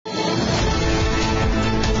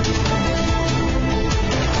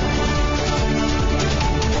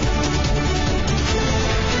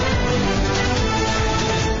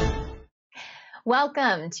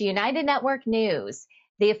Welcome to United Network News,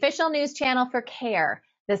 the official news channel for CARE,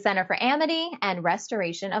 the Center for Amity and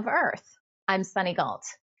Restoration of Earth. I'm Sunny Galt.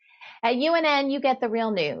 At UNN, you get the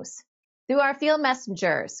real news. Through our field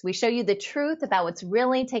messengers, we show you the truth about what's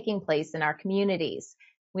really taking place in our communities.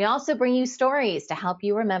 We also bring you stories to help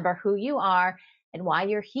you remember who you are and why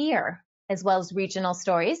you're here, as well as regional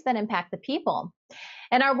stories that impact the people.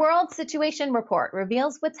 And our World Situation Report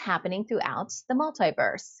reveals what's happening throughout the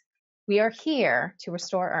multiverse. We are here to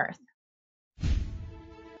restore Earth.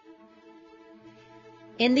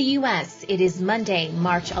 In the U.S., it is Monday,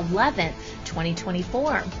 March 11th,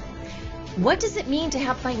 2024. What does it mean to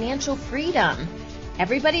have financial freedom?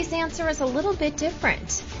 Everybody's answer is a little bit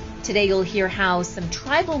different. Today, you'll hear how some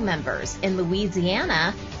tribal members in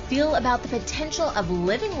Louisiana feel about the potential of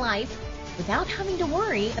living life without having to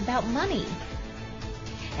worry about money.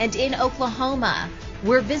 And in Oklahoma,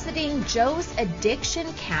 we're visiting Joe's Addiction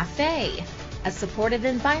Café, a supportive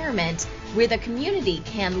environment where the community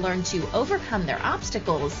can learn to overcome their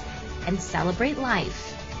obstacles and celebrate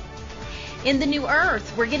life. In the New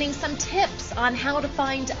Earth, we're getting some tips on how to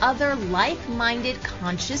find other like-minded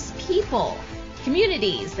conscious people,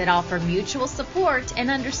 communities that offer mutual support and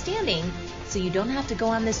understanding so you don't have to go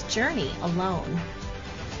on this journey alone.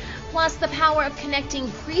 Plus, the power of connecting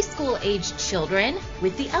preschool-aged children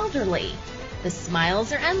with the elderly. The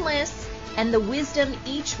smiles are endless, and the wisdom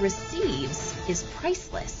each receives is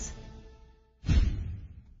priceless.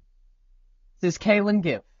 This is Calen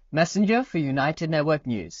Gibb, Messenger for United Network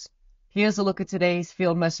News. Here's a look at today's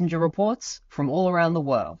Field Messenger reports from all around the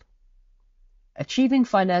world. Achieving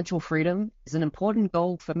financial freedom is an important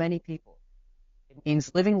goal for many people. It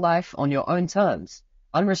means living life on your own terms,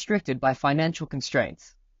 unrestricted by financial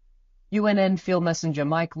constraints. UNN Field Messenger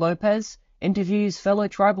Mike Lopez interviews fellow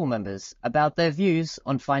tribal members about their views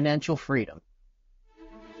on financial freedom.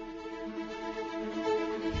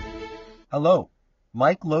 Hello,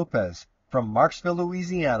 Mike Lopez from Marksville,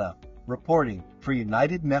 Louisiana, reporting for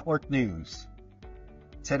United Network News.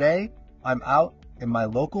 Today, I'm out in my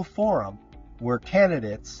local forum where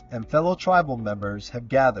candidates and fellow tribal members have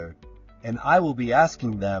gathered, and I will be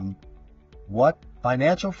asking them what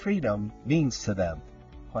financial freedom means to them.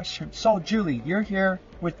 Question. So, Julie, you're here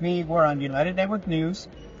with me. We're on United Network News.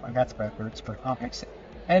 I got backwards for topics.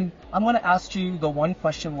 And I'm going to ask you the one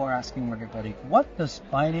question we're asking everybody. What does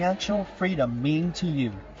financial freedom mean to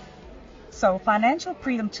you? So, financial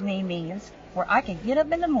freedom to me means where I can get up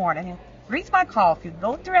in the morning, drink my coffee,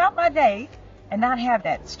 go throughout my day, and not have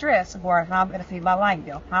that stress of where how I'm going to pay my light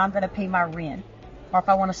bill, how I'm going to pay my rent, or if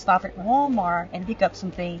I want to stop at Walmart and pick up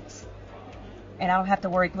some things, and I don't have to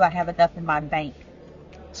worry, do I have enough in my bank?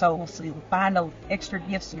 So you find those extra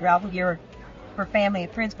gifts throughout the year for family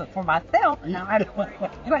and friends, but for myself, do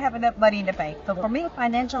I have enough money in the bank? So for me,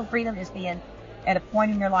 financial freedom is being at a point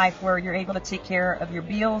in your life where you're able to take care of your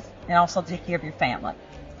bills and also take care of your family.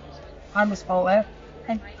 I'm Ms. Paulette.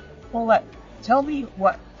 And Paulette, tell me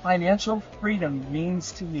what financial freedom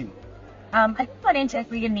means to you. I think financial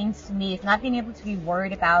freedom means to me is not being able to be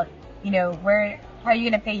worried about, how you're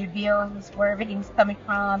going to pay your bills, where everything's coming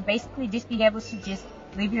from. Basically, just being able to just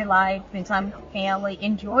live your life, spend time with your family,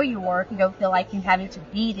 enjoy your work. You don't feel like you're having to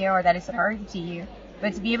be there or that it's a burden to you.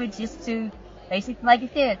 But to be able just to, basically, like you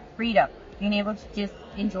said, freedom, being able to just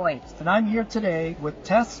enjoy it. And I'm here today with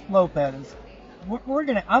Tess Lopez.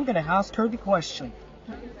 I'm gonna ask her the question.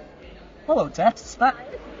 Hello, Tess.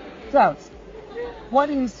 Tess,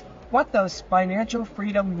 what does financial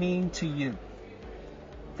freedom mean to you?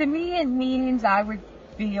 To me, it means I would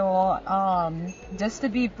feel just to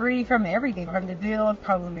be free from everything, from the bill,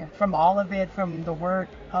 from all of it, from the work.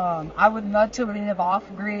 I would love to live off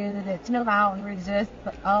grid,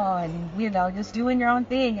 just doing your own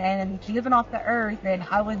thing and living off the earth. And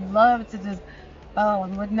I would love to just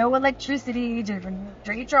with no electricity, just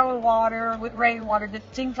drink your own water with rainwater, just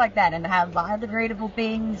things like that, and have biodegradable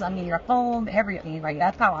things. I mean, your home, everything. Like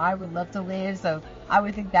that's how I would love to live. So I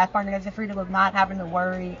would think that financial freedom of not having to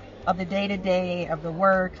worry of the day-to-day, of the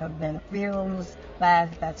work, of the bills.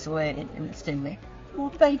 That's what it means to me. Well,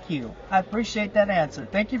 thank you. I appreciate that answer.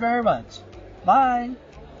 Thank you very much. Bye.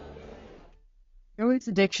 Joe's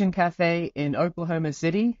Addiction Café in Oklahoma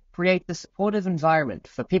City creates a supportive environment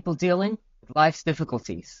for people dealing with life's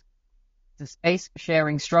difficulties. It's a space for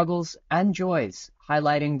sharing struggles and joys,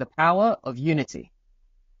 highlighting the power of unity.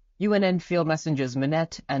 UNN Field Messengers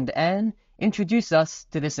Manette and Anne introduce us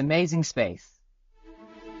to this amazing space.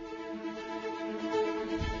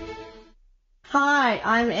 Hi,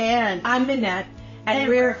 I'm Ann. I'm Manette, and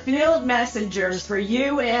we're field messengers for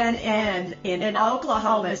UNN in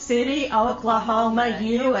Oklahoma City, Oklahoma,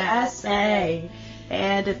 USA.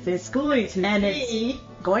 And if it's going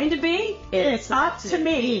to be, it's up to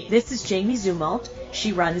me. This is Jamie Zumwalt.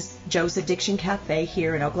 She runs Joe's Addiction Café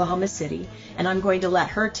here in Oklahoma City, and I'm going to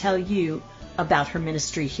let her tell you about her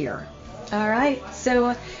ministry here. All right.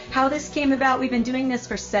 So how this came about, we've been doing this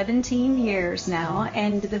for 17 years now.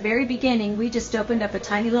 And at the very beginning, we just opened up a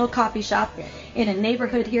tiny little coffee shop in a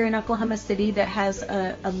neighborhood here in Oklahoma City that has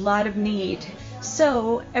a lot of need.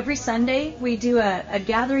 So every Sunday, we do a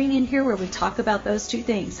gathering in here where we talk about those two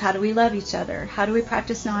things. How do we love each other? How do we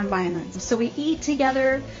practice nonviolence? So we eat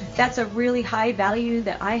together. That's a really high value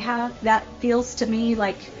that I have. That feels to me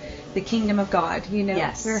like the kingdom of God, you know.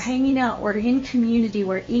 Yes. We're hanging out, we're in community,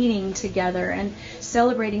 we're eating together and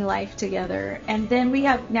celebrating life together. And then we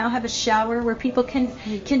now have a shower where people can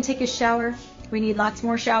take a shower. We need lots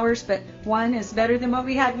more showers, but one is better than what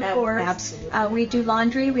we had before. Absolutely. We do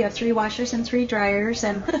laundry. We have 3 washers and 3 dryers.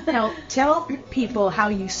 And Now, tell people how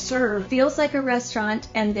you serve. feels like a restaurant,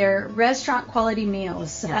 and they're restaurant quality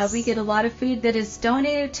meals. Yes. We get a lot of food that is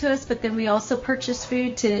donated to us, but then we also purchase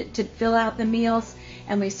food to fill out the meals,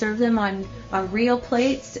 and we serve them on real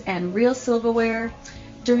plates and real silverware.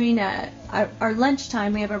 During our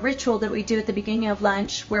lunchtime, we have a ritual that we do at the beginning of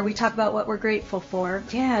lunch where we talk about what we're grateful for.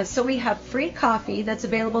 Yeah, so we have free coffee that's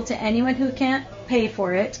available to anyone who can't pay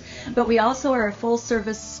for it, but we also are a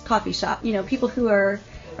full-service coffee shop. You know, people who are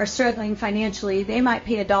struggling financially, they might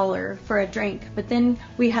pay $1 for a drink, but then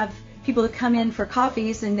we have people who come in for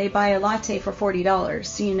coffees and they buy a latte for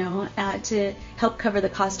 $40, you know, to help cover the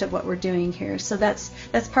cost of what we're doing here. So that's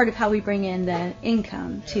part of how we bring in the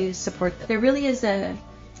income to support. There really is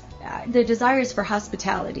the desire is for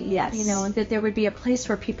hospitality. Yes. You know, that there would be a place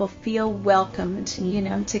where people feel welcomed, you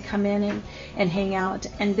know, to come in and hang out.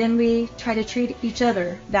 And then we try to treat each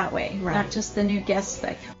other that way, Right. not just the new guests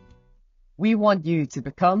that come. We want you to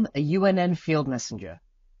become a UNN field messenger.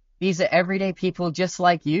 These are everyday people just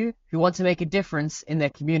like you who want to make a difference in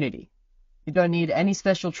their community. You don't need any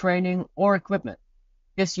special training or equipment.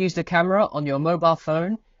 Just use the camera on your mobile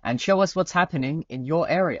phone and show us what's happening in your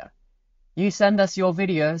area. You send us your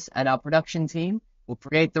videos and our production team will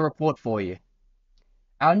create the report for you.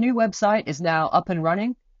 Our new website is now up and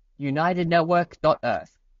running,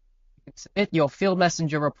 unitednetwork.earth. You can submit your Field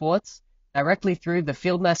Messenger reports directly through the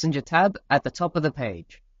Field Messenger tab at the top of the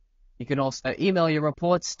page. You can also email your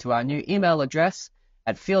reports to our new email address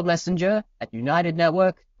at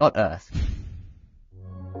fieldmessenger@unitednetwork.earth.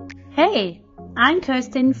 Hey, I'm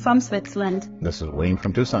Kirsten from Switzerland. This is Wayne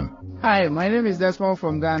from Tucson. Hi, my name is Desmond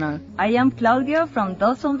from Ghana. I am Claudia from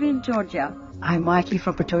Dawsonville, Georgia. I'm Mikey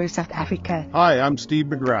from Pretoria, South Africa. Hi, I'm Steve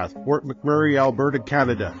McGrath, Fort McMurray, Alberta,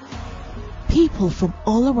 Canada. People from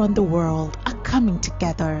all around the world are coming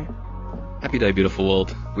together. Happy day, beautiful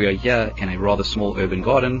world. We are here in a rather small urban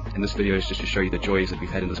garden, and this video is just to show you the joys that we've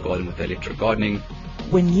had in this garden with the electric gardening.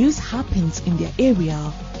 When news happens in their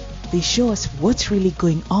area, they show us what's really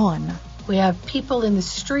going on. We have people in the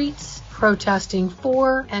streets protesting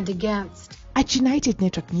for and against. At United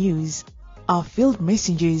Network News, our field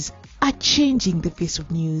messengers are changing the face of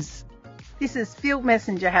news. This is Field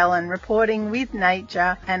Messenger Helen reporting with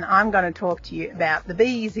Nature, and I'm going to talk to you about the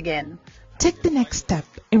bees again. Take the next step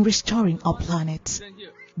in restoring our planet.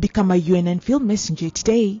 Become a UNN field messenger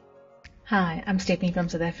today. Hi, I'm Stephanie from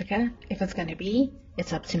South Africa. If it's going to be,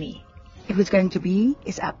 it's up to me. If it's going to be,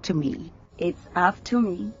 it's up to me. It's up to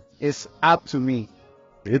me. It's up to me.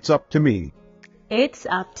 It's up to me. It's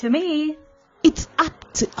up to me. It's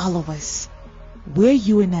up to all of us. We're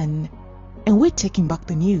UNN, and we're taking back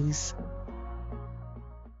the news.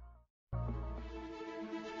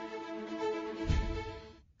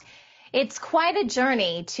 It's quite a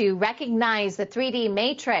journey to recognize the 3D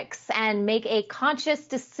matrix and make a conscious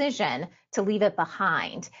decision to leave it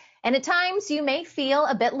behind. And at times you may feel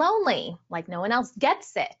a bit lonely, like no one else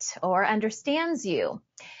gets it or understands you.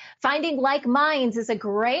 Finding like minds is a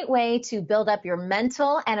great way to build up your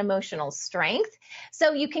mental and emotional strength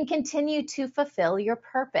so you can continue to fulfill your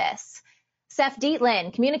purpose. Seth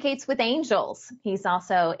Dietlin communicates with angels. He's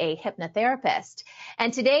also a hypnotherapist.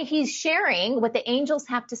 And today he's sharing what the angels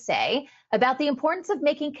have to say about the importance of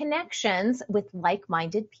making connections with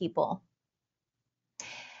like-minded people.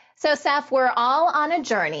 So, Seth, we're all on a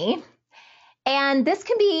journey. And this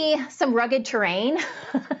can be some rugged terrain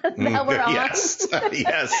that we're on. Yes.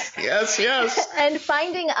 And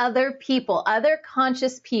finding other people, other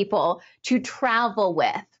conscious people to travel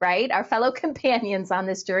with, right? Our fellow companions on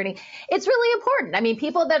this journey. It's really important. I mean,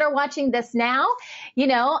 people that are watching this now, you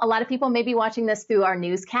know, a lot of people may be watching this through our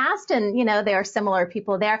newscast and, you know, there are similar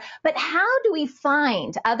people there. But how do we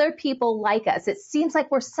find other people like us? It seems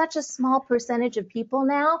like we're such a small percentage of people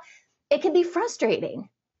now. It can be frustrating.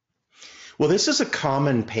 Well, this is a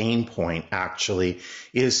common pain point, actually,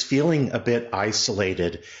 is feeling a bit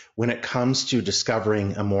isolated when it comes to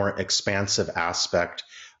discovering a more expansive aspect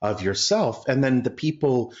of yourself. And then the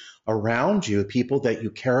people around you, people that you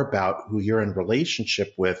care about, who you're in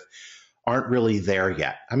relationship with, aren't really there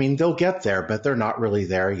yet. I mean, they'll get there, but they're not really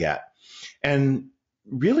there yet. And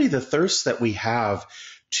really the thirst that we have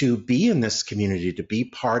to be in this community, to be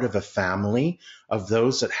part of a family of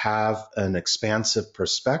those that have an expansive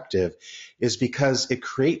perspective, is because it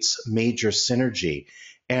creates major synergy.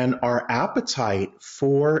 And our appetite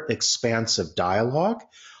for expansive dialogue,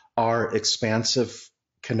 our expansive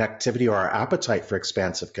connectivity, or our appetite for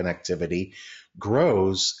expansive connectivity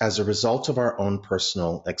grows as a result of our own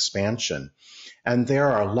personal expansion. And there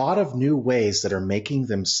are a lot of new ways that are making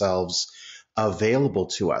themselves available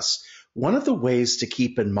to us. One of the ways to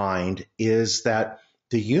keep in mind is that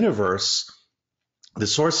the universe, the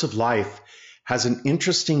source of life, has an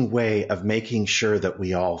interesting way of making sure that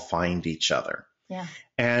we all find each other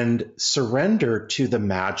and surrender to the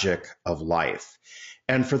magic of life.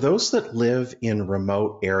 And for those that live in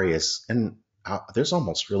remote areas, and there's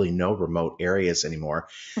almost really no remote areas anymore,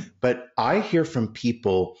 but I hear from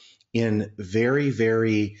people in very,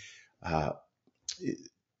 very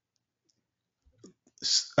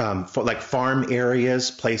like farm areas,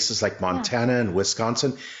 places like Montana and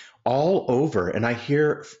Wisconsin, all over. And I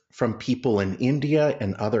hear from people in India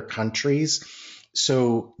and other countries.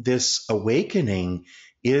 So this awakening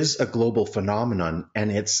is a global phenomenon,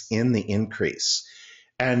 and it's in the increase.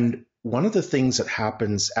 And one of the things that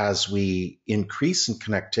happens as we increase in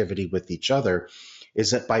connectivity with each other is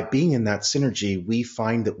that by being in that synergy, we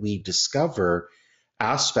find that we discover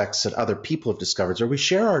aspects that other people have discovered, or we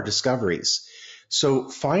share our discoveries. So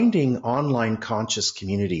finding online conscious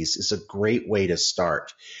communities is a great way to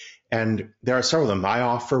start. And there are several of them. I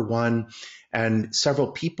offer one, and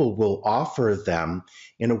several people will offer them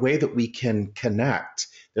in a way that we can connect.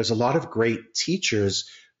 There's a lot of great teachers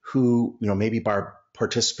who, maybe by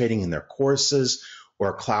participating in their courses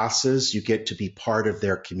or classes, you get to be part of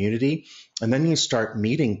their community, and then you start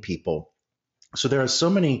meeting people. So there are so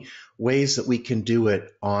many ways that we can do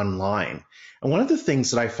it online. And one of the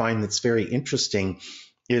things that I find that's very interesting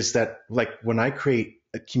is that, like, when I create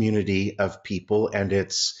a community of people and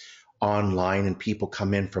it's online and people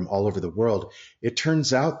come in from all over the world, it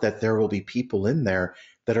turns out that there will be people in there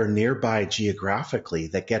that are nearby geographically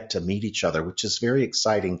that get to meet each other, which is very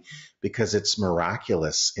exciting because it's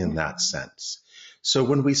miraculous in that sense. So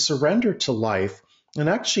when we surrender to life, and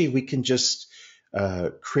actually we can just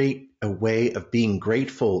create a way of being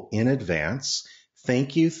grateful in advance.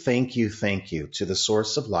 Thank you, thank you, thank you to the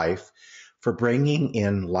source of life for bringing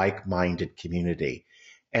in like-minded community.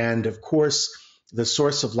 And of course, the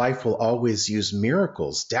source of life will always use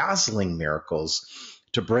miracles, dazzling miracles,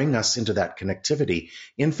 to bring us into that connectivity.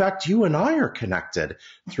 In fact, you and I are connected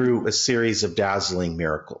through a series of dazzling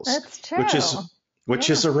miracles. That's true. Which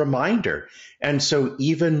is a reminder. And so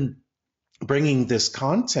even bringing this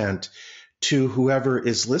content to whoever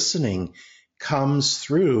is listening comes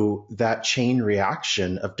through that chain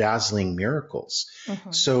reaction of dazzling miracles.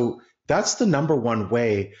 So that's the number one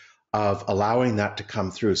way of allowing that to come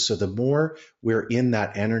through. So the more we're in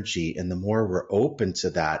that energy and the more we're open to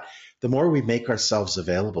that, the more we make ourselves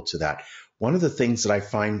available to that. One of the things that I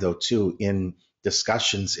find, though, too, in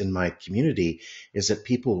discussions in my community is that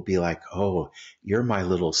people will be like, oh, you're my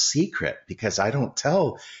little secret, because I don't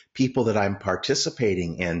tell people that I'm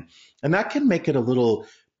participating in. And that can make it a little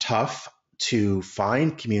tough to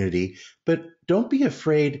find community, but don't be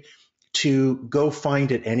afraid to go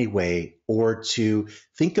find it anyway, or to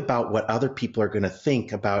think about what other people are going to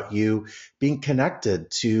think about you being connected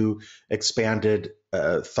to expanded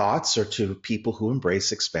thoughts, or to people who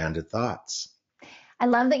embrace expanded thoughts. I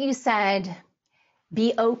love that you said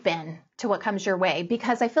be open to what comes your way,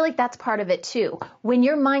 because I feel like that's part of it too. When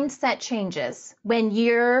your mindset changes, when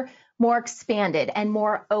you're more expanded and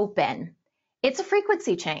more open, it's a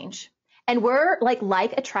frequency change. And we're like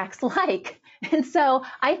attracts like. And so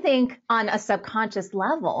I think on a subconscious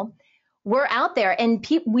level, we're out there, and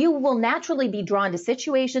we will naturally be drawn to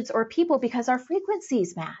situations or people because our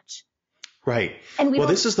frequencies match. Right. And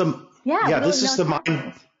this is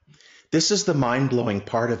the mind-blowing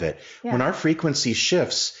part of it. Yeah. When our frequency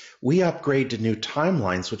shifts, we upgrade to new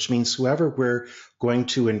timelines, which means whoever we're going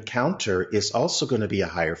to encounter is also going to be a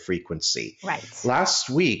higher frequency. Right. Last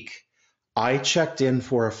week, I checked in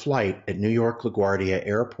for a flight at New York LaGuardia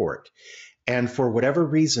Airport. And for whatever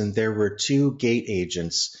reason, there were two gate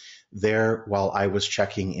agents there while I was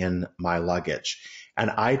checking in my luggage. And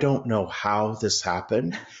I don't know how this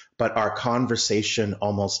happened, but our conversation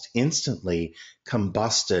almost instantly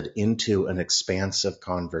combusted into an expansive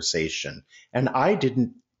conversation. And I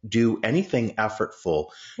didn't do anything effortful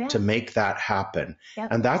to make that happen.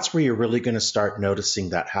 And that's where you're really going to start noticing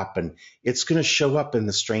that happen. It's going to show up in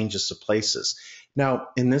the strangest of places. Now,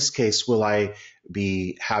 in this case, will I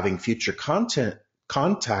be having future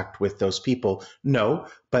contact with those people? No,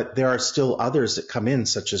 but there are still others that come in,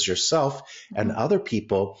 such as yourself and other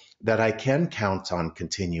people that I can count on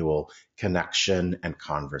continual connection and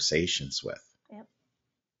conversations with.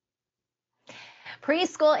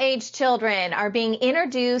 Preschool-age children are being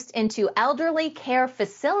introduced into elderly care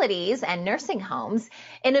facilities and nursing homes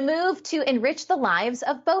in a move to enrich the lives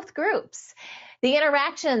of both groups. The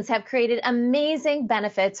interactions have created amazing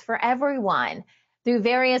benefits for everyone. Through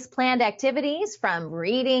various planned activities, from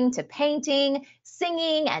reading to painting,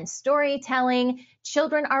 singing, and storytelling,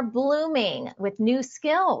 children are blooming with new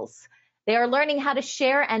skills. They are learning how to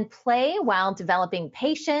share and play while developing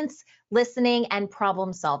patience, listening, and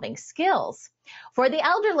problem-solving skills. For the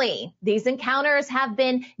elderly, these encounters have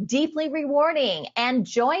been deeply rewarding and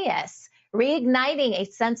joyous, reigniting a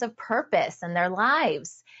sense of purpose in their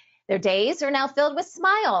lives. Their days are now filled with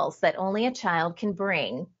smiles that only a child can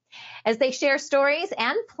bring. As they share stories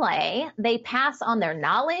and play, they pass on their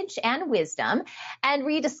knowledge and wisdom and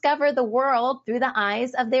rediscover the world through the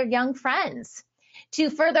eyes of their young friends. To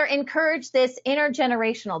further encourage this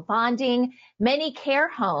intergenerational bonding, many care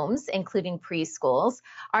homes, including preschools,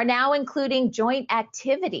 are now including joint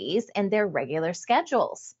activities in their regular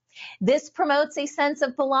schedules. This promotes a sense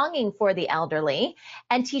of belonging for the elderly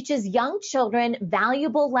and teaches young children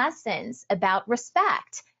valuable lessons about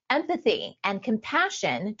respect, empathy, and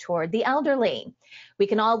compassion toward the elderly. We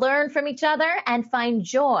can all learn from each other and find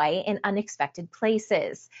joy in unexpected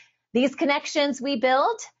places. These connections we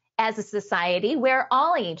build as a society where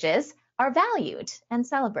all ages are valued and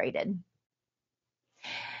celebrated.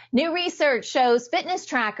 New research shows fitness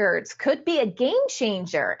trackers could be a game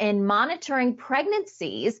changer in monitoring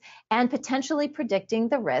pregnancies and potentially predicting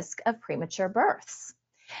the risk of premature births.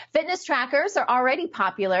 Fitness trackers are already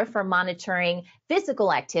popular for monitoring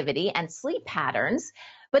physical activity and sleep patterns,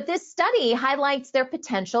 but this study highlights their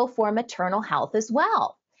potential for maternal health as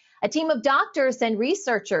well. A team of doctors and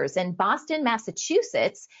researchers in Boston,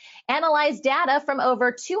 Massachusetts, analyzed data from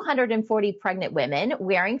over 240 pregnant women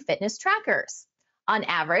wearing fitness trackers. On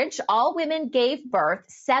average, all women gave birth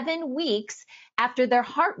 7 weeks after their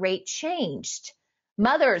heart rate changed.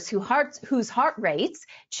 Mothers whose heart rates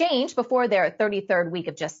changed before their 33rd week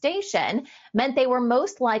of gestation meant they were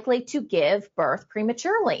most likely to give birth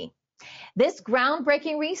prematurely. This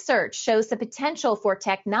groundbreaking research shows the potential for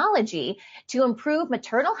technology to improve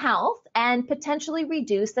maternal health and potentially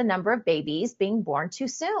reduce the number of babies being born too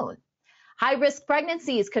soon. High-risk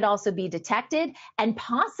pregnancies could also be detected and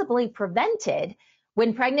possibly prevented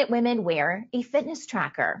when pregnant women wear a fitness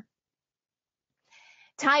tracker.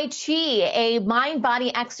 Tai Chi, a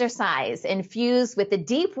mind-body exercise infused with the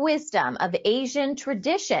deep wisdom of Asian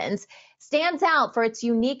traditions, stands out for its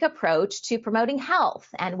unique approach to promoting health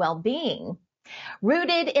and well-being.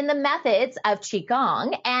 Rooted in the methods of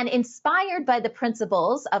Qigong and inspired by the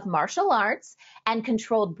principles of martial arts and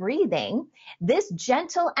controlled breathing, this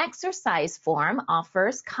gentle exercise form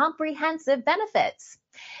offers comprehensive benefits.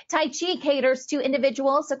 Tai Chi caters to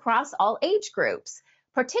individuals across all age groups,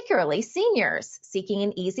 particularly seniors seeking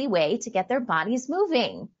an easy way to get their bodies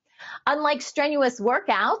moving. Unlike strenuous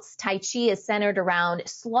workouts, Tai Chi is centered around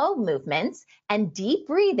slow movements and deep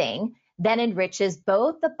breathing that enriches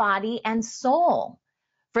both the body and soul.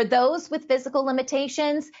 For those with physical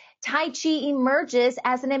limitations, Tai Chi emerges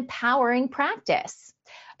as an empowering practice.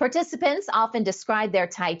 Participants often describe their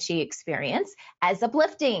Tai Chi experience as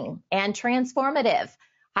uplifting and transformative,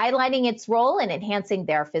 highlighting its role in enhancing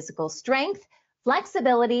their physical strength,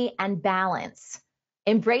 flexibility, and balance.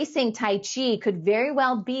 Embracing Tai Chi could very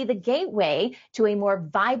well be the gateway to a more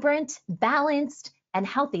vibrant, balanced, and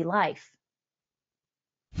healthy life.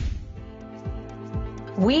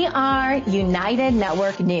 We are United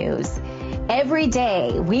Network News. Every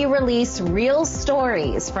day, we release real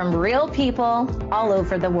stories from real people all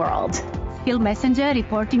over the world. Phil Messenger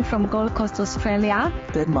reporting from Gold Coast, Australia,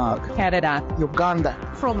 Denmark, Canada, Uganda,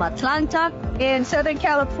 from Atlanta, in Southern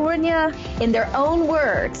California. In their own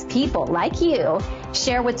words, people like you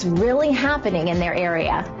share what's really happening in their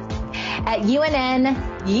area. At UNN,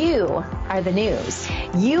 you are the news.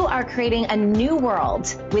 You are creating a new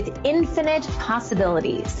world with infinite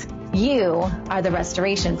possibilities. You are the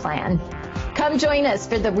restoration plan. Come join us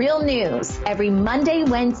for the real news every Monday,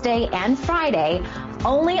 Wednesday, and Friday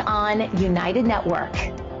only on United Network.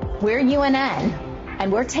 We're UNN,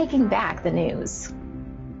 and we're taking back the news.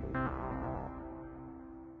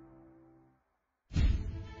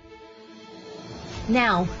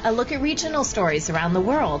 Now, a look at regional stories around the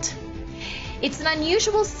world. It's an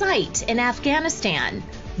unusual sight in Afghanistan.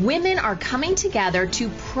 Women are coming together to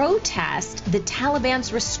protest the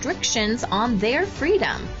Taliban's restrictions on their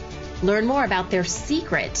freedom. Learn more about their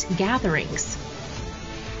secret gatherings.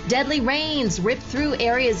 Deadly rains ripped through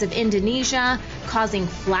areas of Indonesia, causing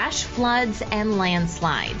flash floods and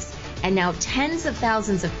landslides. And now tens of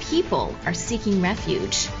thousands of people are seeking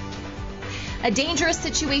refuge. A dangerous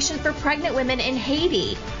situation for pregnant women in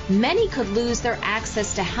Haiti. Many could lose their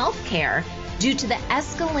access to health care due to the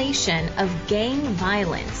escalation of gang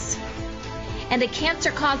violence. And a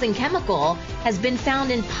cancer-causing chemical has been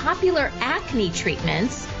found in popular acne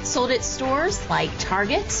treatments sold at stores like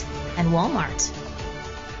Target and Walmart.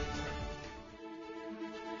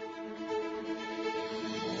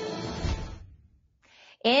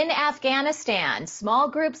 In Afghanistan,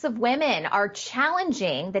 small groups of women are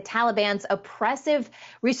challenging the Taliban's oppressive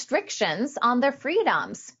restrictions on their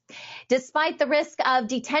freedoms. Despite the risk of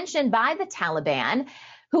detention by the Taliban,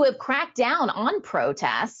 who have cracked down on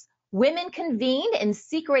protests, women convened in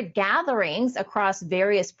secret gatherings across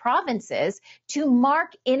various provinces to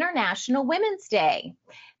mark International Women's Day.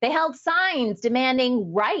 They held signs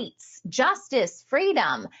demanding rights, justice,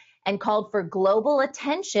 freedom, and called for global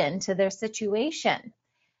attention to their situation.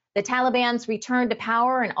 The Taliban's return to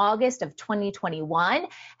power in August of 2021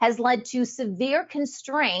 has led to severe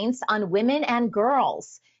constraints on women and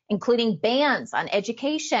girls, including bans on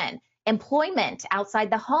education, employment outside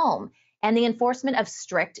the home, and the enforcement of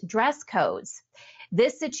strict dress codes.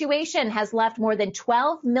 This situation has left more than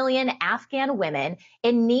 12 million Afghan women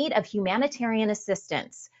in need of humanitarian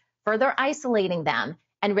assistance, further isolating them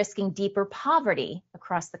and risking deeper poverty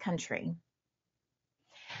across the country.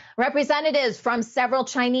 Representatives from several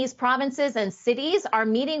Chinese provinces and cities are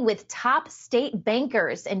meeting with top state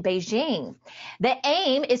bankers in Beijing. The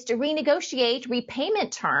aim is to renegotiate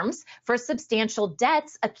repayment terms for substantial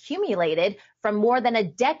debts accumulated from more than a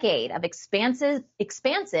decade of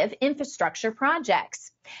expansive infrastructure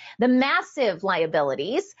projects. The massive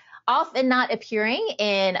liabilities, often not appearing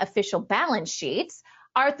in official balance sheets,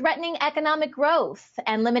 are threatening economic growth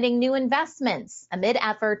and limiting new investments amid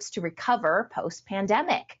efforts to recover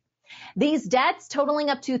post-pandemic. These debts, totaling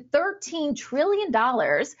up to $13 trillion,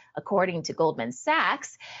 according to Goldman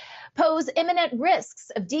Sachs, pose imminent risks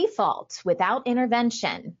of default without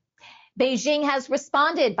intervention. Beijing has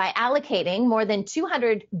responded by allocating more than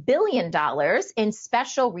 $200 billion in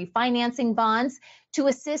special refinancing bonds to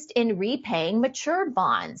assist in repaying matured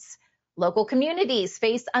bonds. Local communities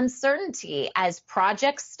face uncertainty as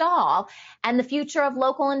projects stall and the future of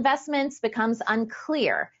local investments becomes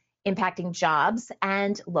unclear, impacting jobs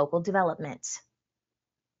and local development.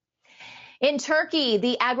 In Turkey,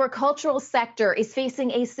 the agricultural sector is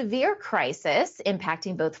facing a severe crisis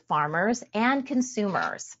impacting both farmers and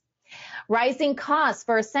consumers. Rising costs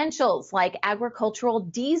for essentials like agricultural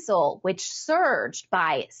diesel, which surged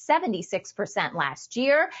by 76% last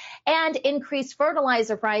year, and increased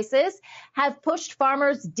fertilizer prices have pushed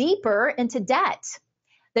farmers deeper into debt.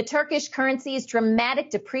 The Turkish currency's dramatic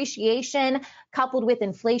depreciation, coupled with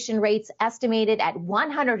inflation rates estimated at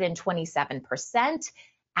 127%,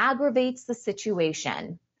 aggravates the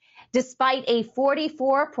situation. Despite a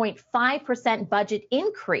 44.5% budget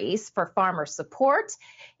increase for farmer support,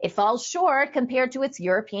 it falls short compared to its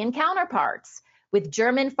European counterparts, with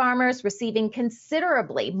German farmers receiving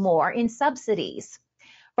considerably more in subsidies.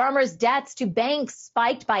 Farmers' debts to banks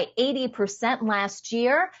spiked by 80% last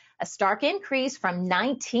year, a stark increase from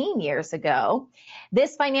 19 years ago.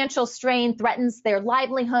 This financial strain threatens their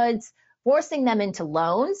livelihoods, forcing them into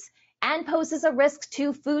loans, and poses a risk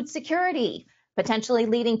to food security, potentially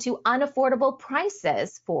leading to unaffordable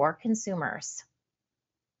prices for consumers.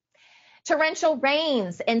 Torrential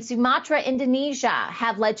rains in Sumatra, Indonesia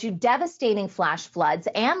have led to devastating flash floods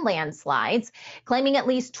and landslides, claiming at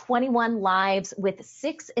least 21 lives, with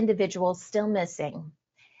 6 individuals still missing.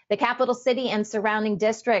 The capital city and surrounding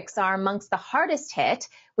districts are amongst the hardest hit,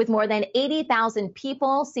 with more than 80,000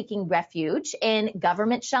 people seeking refuge in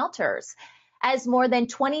government shelters, as more than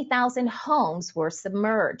 20,000 homes were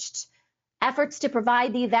submerged. Efforts to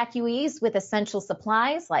provide the evacuees with essential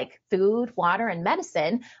supplies like food, water, and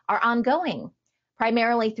medicine are ongoing,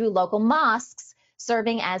 primarily through local mosques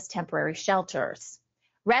serving as temporary shelters.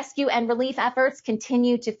 Rescue and relief efforts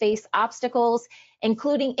continue to face obstacles,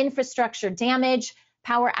 including infrastructure damage,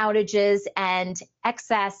 power outages, and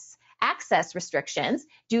access restrictions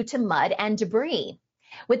due to mud and debris.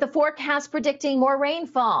 With the forecast predicting more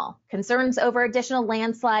rainfall, concerns over additional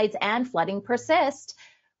landslides and flooding persist,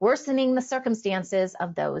 worsening the circumstances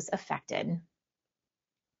of those affected.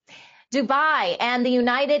 Dubai and the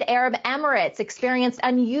United Arab Emirates experienced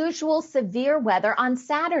unusual severe weather on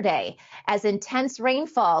Saturday as intense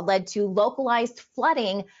rainfall led to localized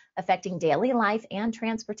flooding affecting daily life and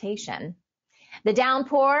transportation. The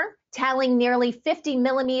downpour, tallying nearly 50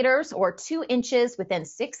 millimeters or 2 inches within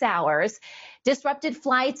 6 hours, disrupted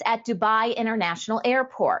flights at Dubai International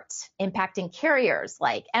Airport, impacting carriers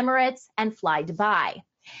like Emirates and Fly Dubai.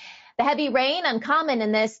 The heavy rain, uncommon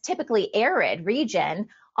in this typically arid region,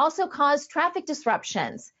 also caused traffic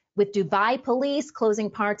disruptions, with Dubai police closing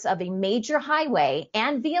parts of a major highway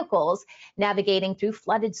and vehicles navigating through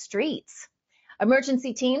flooded streets.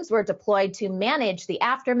 Emergency teams were deployed to manage the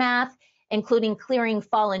aftermath, including clearing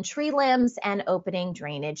fallen tree limbs and opening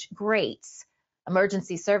drainage grates.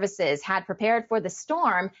 Emergency services had prepared for the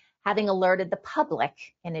storm, having alerted the public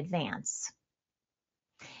in advance.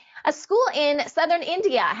 A school in southern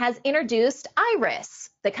India has introduced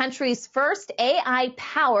Iris, the country's first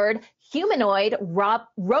AI-powered humanoid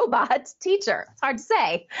robot teacher. It's hard to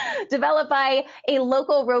say. Developed by a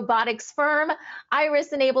local robotics firm,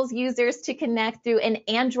 Iris enables users to connect through an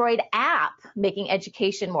Android app, making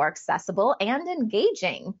education more accessible and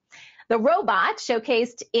engaging. The robot,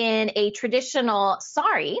 showcased in a traditional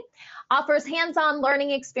sari, offers hands-on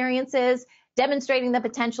learning experiences, demonstrating the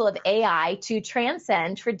potential of AI to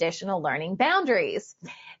transcend traditional learning boundaries.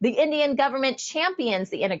 The Indian government champions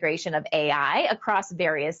the integration of AI across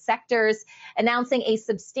various sectors, announcing a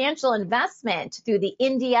substantial investment through the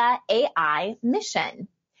India AI mission.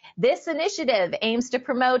 This initiative aims to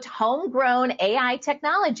promote homegrown AI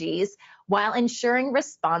technologies while ensuring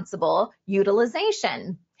responsible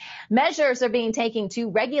utilization. Measures are being taken to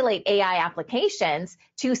regulate AI applications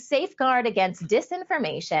to safeguard against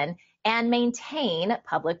disinformation and maintain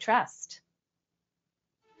public trust.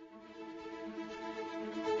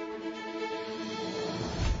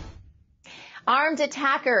 Armed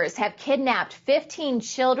attackers have kidnapped 15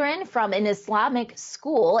 children from an Islamic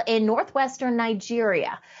school in northwestern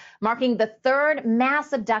Nigeria, marking the third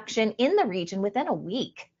mass abduction in the region within a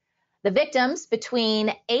week. The victims,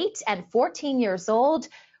 between 8 and 14 years old,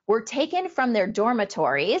 were taken from their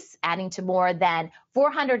dormitories, adding to more than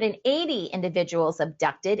 480 individuals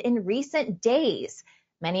abducted in recent days,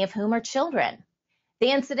 many of whom are children.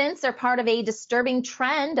 The incidents are part of a disturbing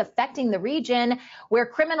trend affecting the region where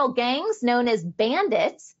criminal gangs known as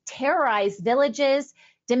bandits terrorize villages,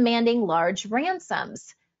 demanding large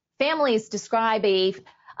ransoms. Families describe a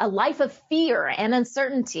life of fear and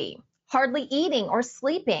uncertainty, hardly eating or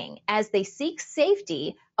sleeping as they seek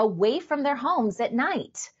safety away from their homes at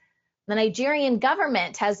night. The Nigerian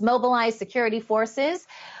government has mobilized security forces,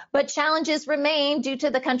 but challenges remain due to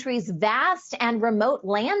the country's vast and remote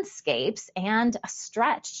landscapes and a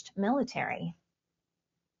stretched military.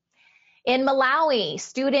 In Malawi,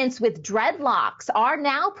 students with dreadlocks are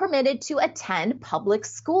now permitted to attend public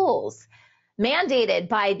schools. Mandated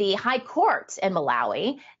by the High Court in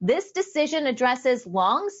Malawi, this decision addresses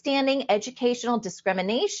long-standing educational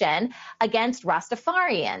discrimination against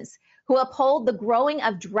Rastafarians, who uphold the growing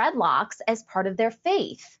of dreadlocks as part of their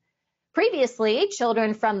faith. Previously,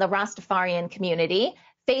 children from the Rastafarian community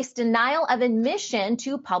faced denial of admission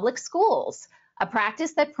to public schools, a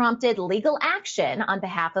practice that prompted legal action on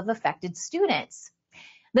behalf of affected students.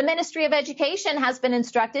 The Ministry of Education has been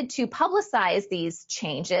instructed to publicize these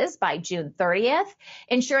changes by June 30th,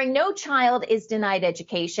 ensuring no child is denied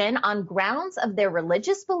education on grounds of their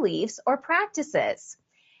religious beliefs or practices.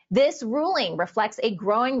 This ruling reflects a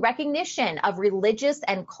growing recognition of religious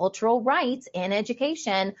and cultural rights in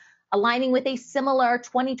education, aligning with a similar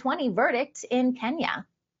 2020 verdict in Kenya.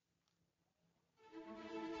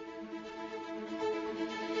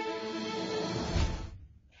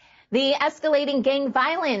 The escalating gang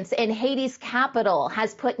violence in Haiti's capital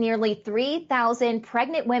has put nearly 3,000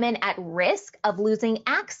 pregnant women at risk of losing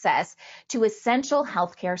access to essential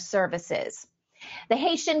healthcare services. The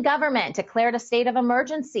Haitian government declared a state of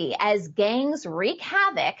emergency as gangs wreak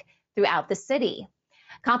havoc throughout the city.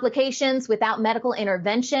 Complications without medical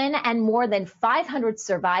intervention and more than 500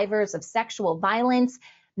 survivors of sexual violence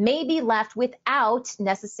may be left without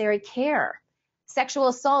necessary care. Sexual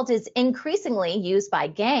assault is increasingly used by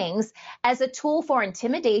gangs as a tool for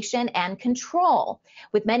intimidation and control,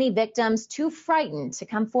 with many victims too frightened to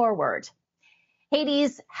come forward.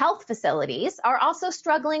 Haiti's health facilities are also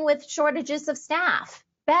struggling with shortages of staff,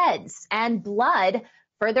 beds, and blood,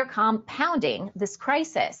 further compounding this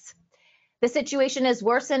crisis. The situation is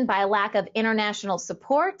worsened by a lack of international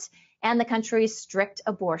support and the country's strict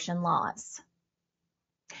abortion laws.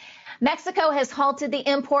 Mexico has halted the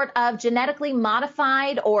import of genetically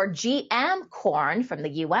modified or GM corn from the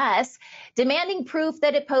U.S., demanding proof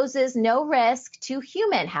that it poses no risk to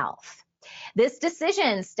human health. This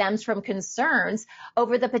decision stems from concerns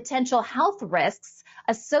over the potential health risks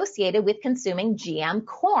associated with consuming GM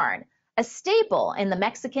corn, a staple in the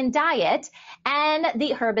Mexican diet, and the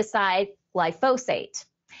herbicide glyphosate.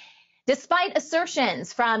 Despite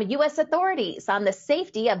assertions from U.S. authorities on the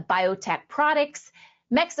safety of biotech products,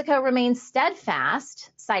 Mexico remains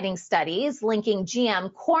steadfast, citing studies linking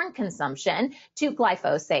GM corn consumption to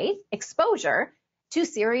glyphosate exposure to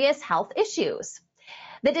serious health issues.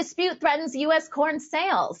 The dispute threatens U.S. corn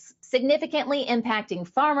sales, significantly impacting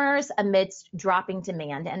farmers amidst dropping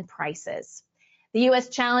demand and prices. The U.S.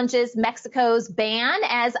 challenges Mexico's ban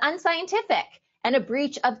as unscientific and a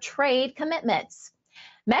breach of trade commitments.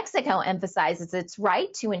 Mexico emphasizes its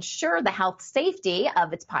right to ensure the health safety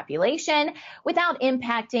of its population without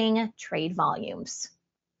impacting trade volumes.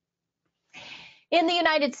 In the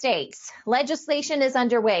United States, legislation is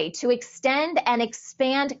underway to extend and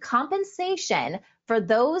expand compensation for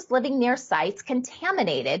those living near sites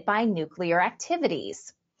contaminated by nuclear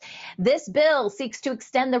activities. This bill seeks to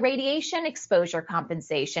extend the Radiation Exposure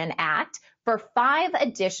Compensation Act for 5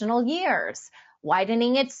 additional years,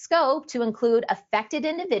 widening its scope to include affected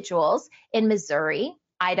individuals in Missouri,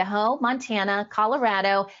 Idaho, Montana,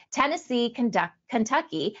 Colorado, Tennessee,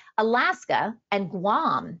 Kentucky, Alaska, and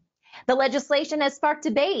Guam. The legislation has sparked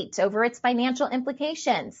debate over its financial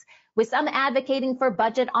implications, with some advocating for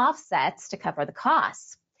budget offsets to cover the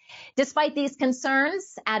costs. Despite these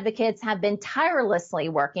concerns, advocates have been tirelessly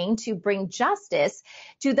working to bring justice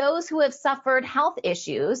to those who have suffered health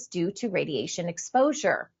issues due to radiation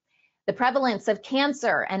exposure. The prevalence of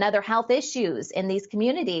cancer and other health issues in these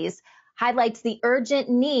communities highlights the urgent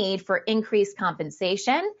need for increased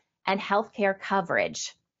compensation and health care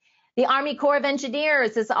coverage. The Army Corps of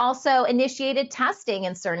Engineers has also initiated testing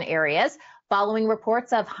in certain areas following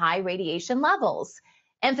reports of high radiation levels,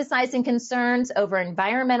 emphasizing concerns over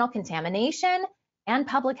environmental contamination and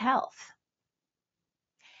public health.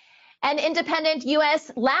 An independent U.S.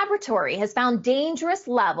 laboratory has found dangerous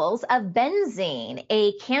levels of benzene,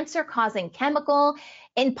 a cancer-causing chemical,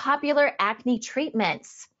 in popular acne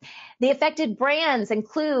treatments. The affected brands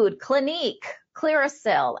include Clinique,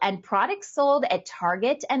 Clearasil, and products sold at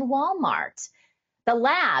Target and Walmart. The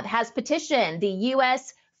lab has petitioned the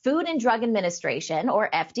U.S. Food and Drug Administration, or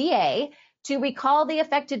FDA, to recall the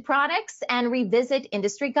affected products and revisit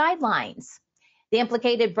industry guidelines. The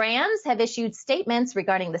implicated brands have issued statements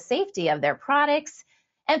regarding the safety of their products,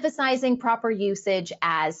 emphasizing proper usage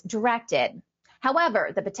as directed.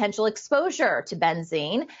 However, the potential exposure to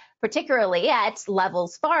benzene, particularly at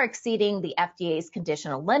levels far exceeding the FDA's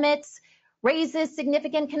conditional limits, raises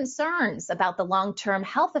significant concerns about the long-term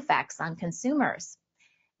health effects on consumers.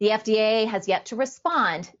 The FDA has yet to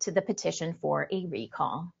respond to the petition for a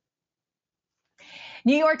recall.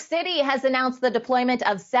 New York City has announced the deployment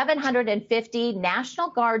of 750 National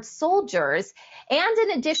Guard soldiers and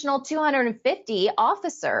an additional 250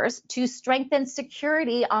 officers to strengthen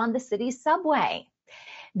security on the city's subway.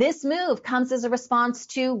 This move comes as a response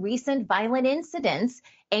to recent violent incidents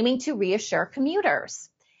aiming to reassure commuters.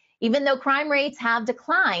 Even though crime rates have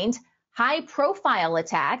declined, high-profile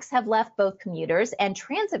attacks have left both commuters and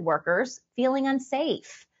transit workers feeling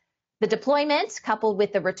unsafe. The deployment, coupled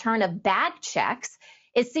with the return of bag checks,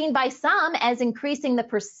 is seen by some as increasing the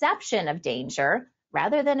perception of danger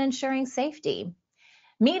rather than ensuring safety.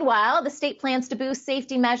 Meanwhile, the state plans to boost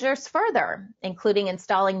safety measures further, including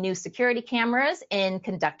installing new security cameras in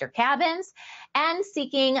conductor cabins and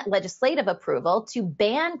seeking legislative approval to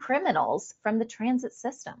ban criminals from the transit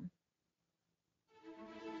system.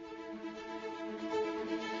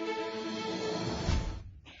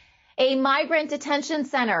 A migrant detention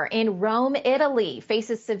center in Rome, Italy,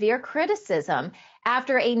 faces severe criticism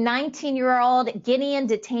after a 19-year-old Guinean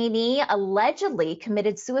detainee allegedly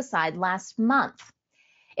committed suicide last month.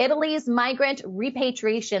 Italy's migrant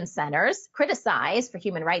repatriation centers, criticized for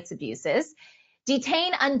human rights abuses,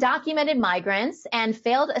 detain undocumented migrants and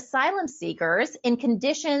failed asylum seekers in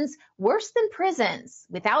conditions worse than prisons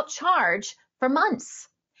without charge for months.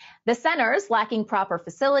 The centers, lacking proper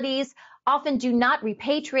facilities, often do not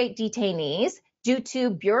repatriate detainees due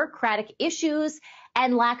to bureaucratic issues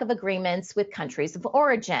and lack of agreements with countries of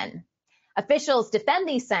origin. Officials defend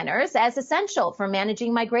these centers as essential for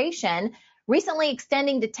managing migration, recently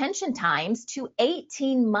extending detention times to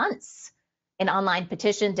 18 months. An online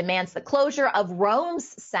petition demands the closure of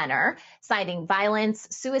Rome's center, citing violence,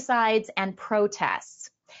 suicides, and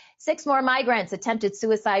protests. 6 more migrants attempted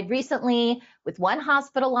suicide recently, with 1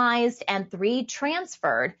 hospitalized and 3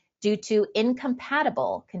 transferred due to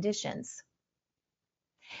incompatible conditions.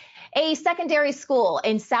 A secondary school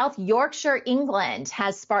in South Yorkshire, England,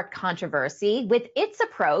 has sparked controversy with its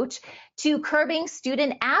approach to curbing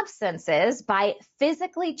student absences by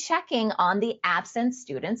physically checking on the absent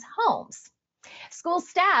students' homes. School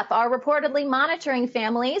staff are reportedly monitoring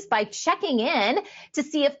families by checking in to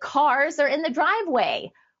see if cars are in the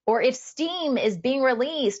driveway or if steam is being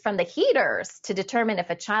released from the heaters to determine if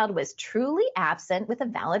a child was truly absent with a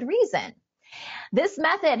valid reason. This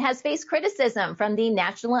method has faced criticism from the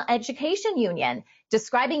National Education Union,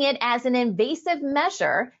 describing it as an invasive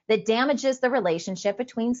measure that damages the relationship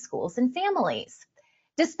between schools and families.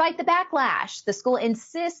 Despite the backlash, the school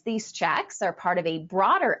insists these checks are part of a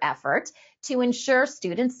broader effort to ensure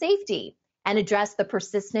student safety and address the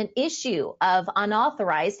persistent issue of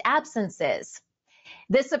unauthorized absences.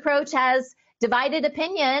 This approach has divided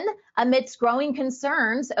opinion amidst growing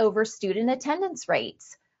concerns over student attendance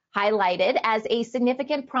rates, highlighted as a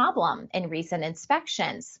significant problem in recent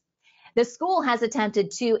inspections. The school has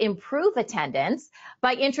attempted to improve attendance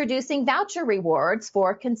by introducing voucher rewards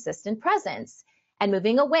for consistent presence and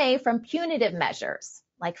moving away from punitive measures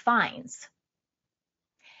like fines.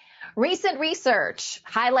 Recent research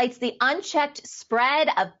highlights the unchecked spread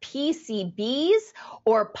of PCBs,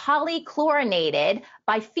 or polychlorinated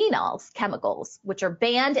biphenyls chemicals, which are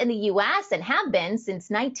banned in the U.S. and have been since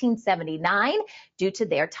 1979 due to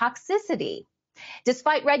their toxicity.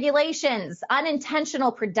 Despite regulations,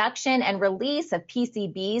 unintentional production and release of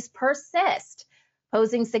PCBs persist,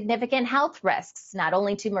 posing significant health risks not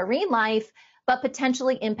only to marine life, but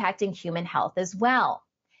potentially impacting human health as well.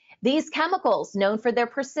 These chemicals, known for their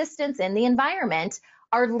persistence in the environment,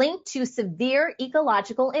 are linked to severe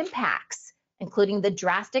ecological impacts, including the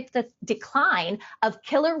drastic decline of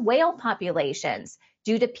killer whale populations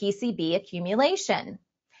due to PCB accumulation.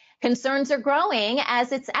 Concerns are growing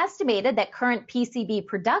as it's estimated that current PCB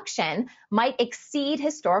production might exceed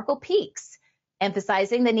historical peaks,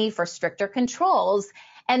 emphasizing the need for stricter controls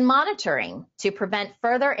and monitoring to prevent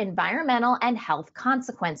further environmental and health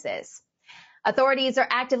consequences. Authorities are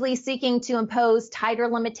actively seeking to impose tighter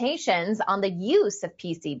limitations on the use of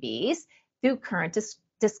PCBs through current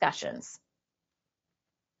discussions.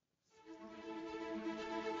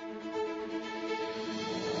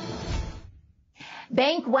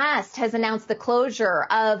 Bank West has announced the closure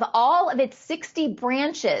of all of its 60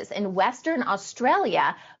 branches in Western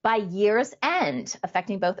Australia by year's end,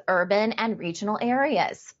 affecting both urban and regional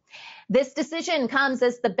areas. This decision comes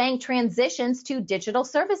as the bank transitions to digital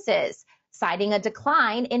services, citing a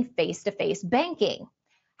decline in face-to-face banking.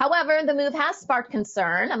 However, the move has sparked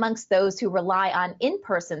concern amongst those who rely on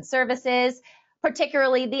in-person services,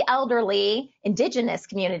 particularly the elderly, indigenous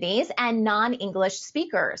communities, and non-English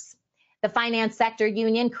speakers. The finance sector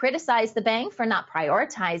union criticized the bank for not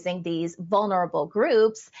prioritizing these vulnerable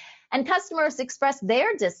groups, and customers expressed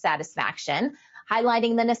their dissatisfaction,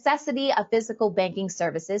 highlighting the necessity of physical banking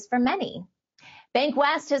services for many. Bank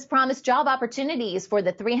West has promised job opportunities for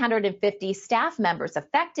the 350 staff members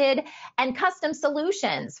affected and custom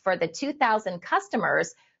solutions for the 2,000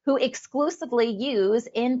 customers who exclusively use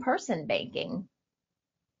in-person banking.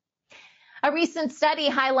 A recent study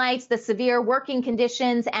highlights the severe working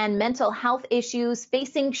conditions and mental health issues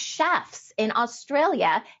facing chefs in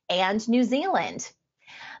Australia and New Zealand.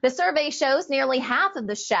 The survey shows nearly half of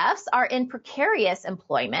the chefs are in precarious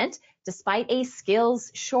employment despite a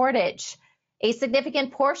skills shortage. A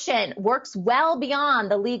significant portion works well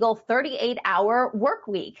beyond the legal 38-hour work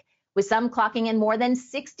week, with some clocking in more than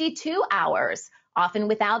 62 hours, often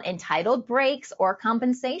without entitled breaks or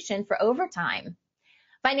compensation for overtime.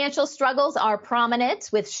 Financial struggles are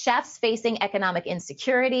prominent, with chefs facing economic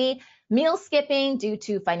insecurity, meal skipping due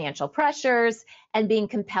to financial pressures, and being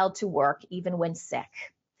compelled to work even when sick.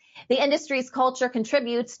 The industry's culture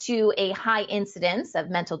contributes to a high incidence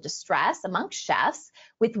of mental distress amongst chefs,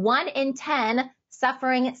 with 1 in 10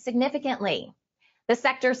 suffering significantly. The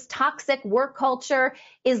sector's toxic work culture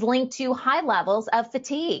is linked to high levels of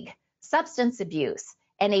fatigue, substance abuse,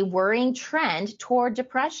 and a worrying trend toward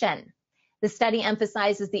depression. The study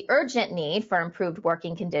emphasizes the urgent need for improved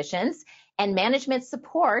working conditions and management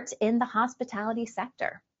support in the hospitality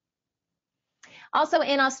sector. Also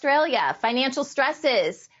in Australia, financial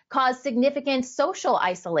stresses cause significant social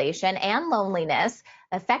isolation and loneliness,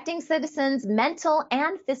 affecting citizens' mental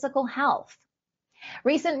and physical health.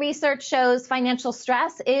 Recent research shows financial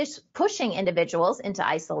stress is pushing individuals into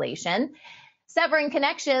isolation, severing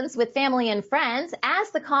connections with family and friends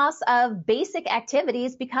as the costs of basic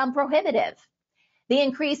activities become prohibitive. The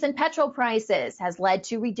increase in petrol prices has led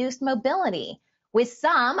to reduced mobility, with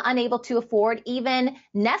some unable to afford even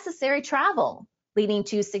necessary travel, leading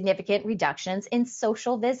to significant reductions in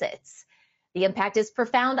social visits. The impact is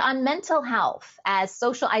profound on mental health as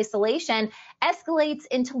social isolation escalates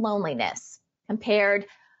into loneliness, compared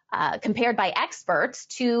by experts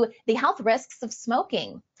to the health risks of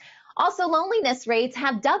smoking. Also, loneliness rates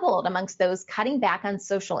have doubled amongst those cutting back on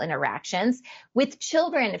social interactions, with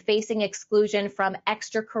children facing exclusion from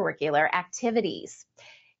extracurricular activities.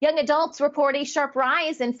 Young adults report a sharp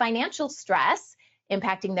rise in financial stress,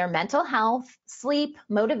 impacting their mental health, sleep,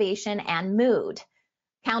 motivation, and mood.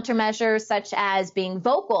 Countermeasures such as being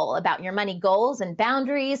vocal about your money goals and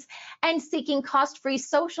boundaries and seeking cost-free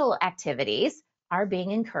social activities are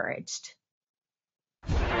being encouraged.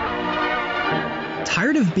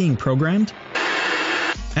 Tired of being programmed?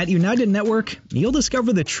 At United Network, you'll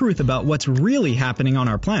discover the truth about what's really happening on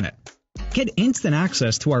our planet. Get instant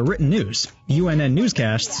access to our written news, UNN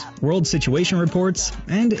newscasts, world situation reports,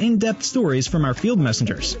 and in-depth stories from our field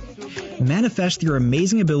messengers. Manifest your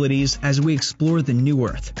amazing abilities as we explore the new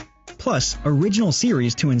Earth. Plus, original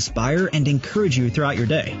series to inspire and encourage you throughout your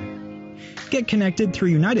day. Get connected through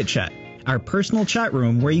United Chat, our personal chat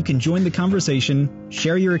room where you can join the conversation,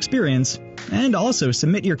 share your experience, and also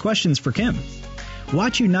submit your questions for Kim.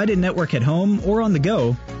 Watch United Network at home or on the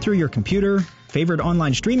go through your computer, favorite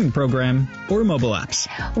online streaming program, or mobile apps.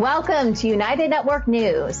 Welcome to United Network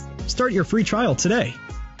News. Start your free trial today.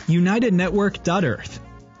 UnitedNetwork.Earth,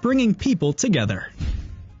 bringing people together.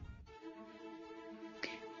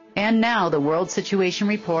 And now the World Situation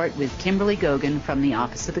Report with Kimberly Gogan from the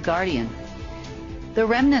Office of the Guardian. The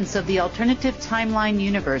remnants of the alternative timeline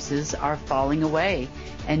universes are falling away,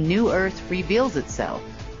 and New Earth reveals itself.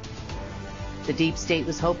 The deep state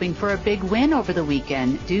was hoping for a big win over the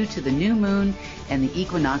weekend due to the new moon and the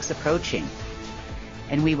equinox approaching.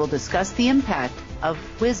 And we will discuss the impact of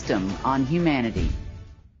wisdom on humanity.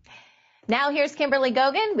 Now here's Kimberly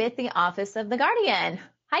Gogan with the Office of the Guardian.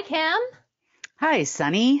 Hi, Kim. Hi,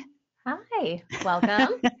 Sunny. Hi.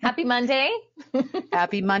 Welcome. Happy Monday.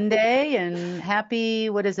 Happy Monday and happy,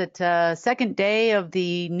 second day of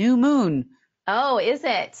the new moon. Oh, is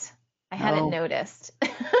it? I hadn't noticed.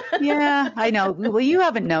 Yeah, I know. Well, you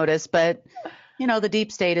haven't noticed, but, the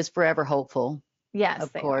deep state is forever hopeful. Yes,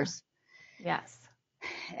 of course. Are. Yes.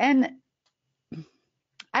 And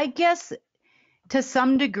I guess to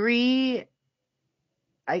some degree,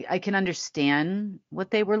 I can understand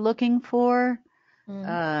what they were looking for.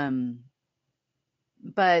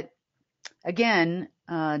 But again,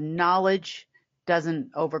 knowledge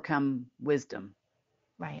doesn't overcome wisdom.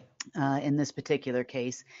 Right. In this particular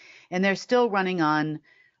case. And they're still running on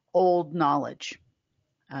old knowledge.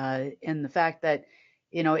 And the fact that,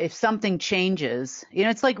 if something changes,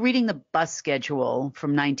 it's like reading the bus schedule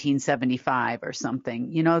from 1975 or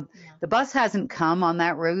something. The bus hasn't come on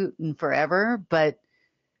that route in forever, but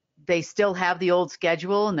they still have the old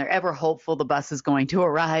schedule and they're ever hopeful the bus is going to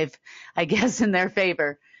arrive, I guess, in their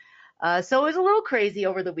favor. So it was a little crazy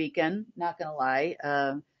over the weekend, not going to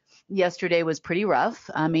lie. Yesterday was pretty rough.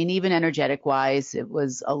 I mean, even energetic wise, it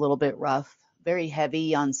was a little bit rough, very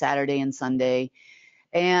heavy on Saturday and Sunday.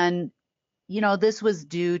 And, this was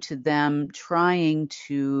due to them trying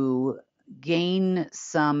to gain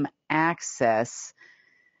some access,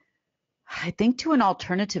 I think, to an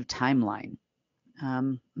alternative timeline.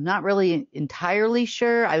 I'm not really entirely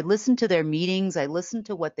sure. I listened to their meetings. I listened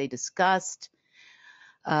to what they discussed.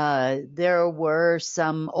 There were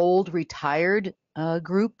some old retired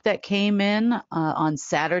group that came in on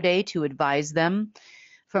Saturday to advise them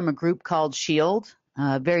from a group called SHIELD,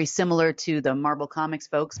 very similar to the Marvel Comics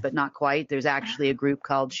folks, but not quite. There's actually a group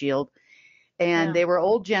called SHIELD. And they were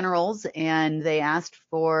old generals, and they asked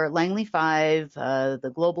for Langley 5,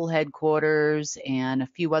 the global headquarters, and a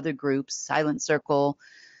few other groups, Silent Circle,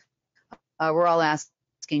 were all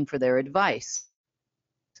asking for their advice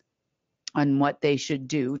on what they should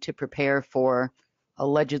do to prepare for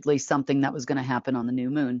allegedly something that was going to happen on the new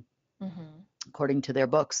moon, according to their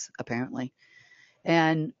books, apparently.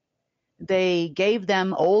 And they gave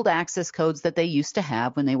them old access codes that they used to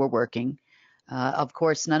have when they were working. Of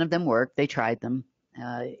course, none of them worked. They tried them.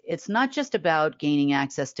 It's not just about gaining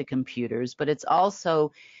access to computers, but it's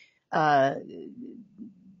also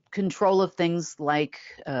control of things like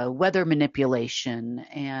weather manipulation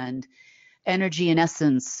and energy and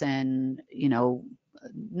essence and,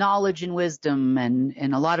 knowledge and wisdom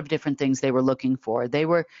and a lot of different things they were looking for. They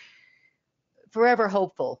were forever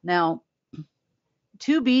hopeful. Now,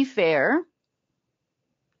 to be fair,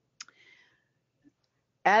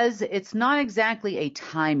 as it's not exactly a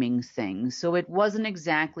timing thing, so it wasn't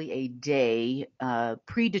exactly a day,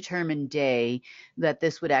 predetermined day that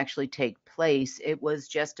this would actually take place. It was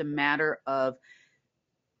just a matter of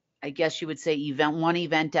I guess you would say, one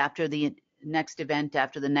event after the next event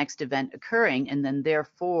after the next event occurring, and then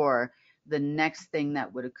therefore the next thing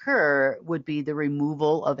that would occur would be the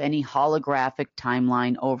removal of any holographic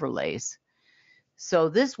timeline overlays. So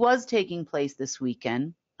this was taking place this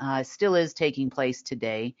weekend, still is taking place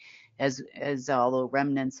today, as all the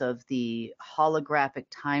remnants of the holographic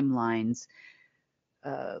timelines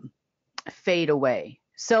fade away.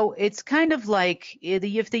 So it's kind of like if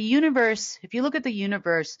you look at the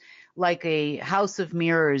universe like a house of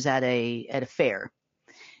mirrors at a fair,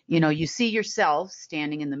 you see yourself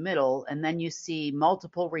standing in the middle, and then you see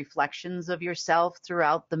multiple reflections of yourself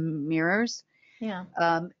throughout the mirrors. Yeah.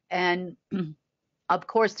 And of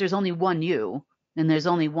course, there's only one you, and there's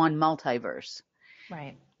only one multiverse.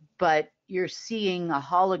 Right. But you're seeing a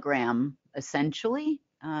hologram, essentially,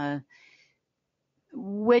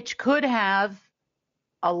 which could have,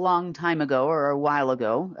 a long time ago or a while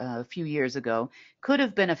ago, a few years ago, could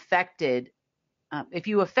have been affected. If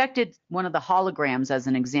you affected one of the holograms, as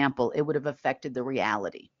an example, it would have affected the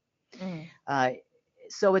reality.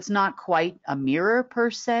 So it's not quite a mirror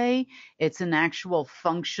per se. It's an actual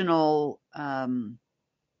functional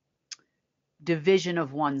division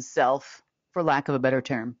of oneself, for lack of a better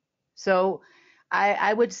term. So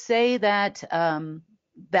I would say that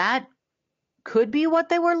that could be what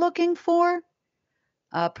they were looking for.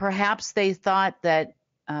 Perhaps they thought that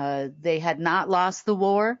they had not lost the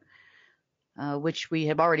war, which we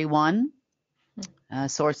have already won.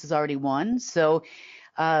 Sources already won. So,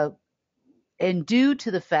 and due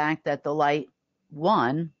to the fact that the light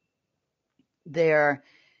won,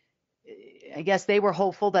 I guess they were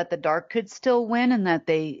hopeful that the dark could still win, and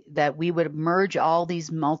that we would merge all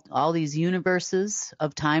these universes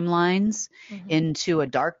of timelines into a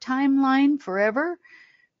dark timeline forever.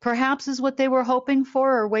 Perhaps is what they were hoping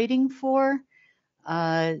for or waiting for,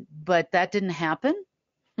 but that didn't happen.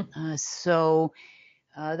 So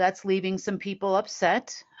that's leaving some people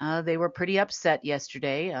upset. They were pretty upset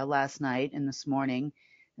yesterday, last night, and this morning,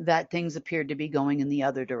 that things appeared to be going in the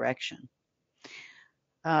other direction.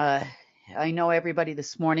 I know everybody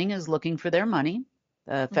this morning is looking for their money,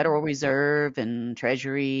 the Federal Reserve and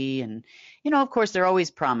Treasury, and of course, they're always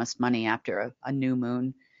promised money after a new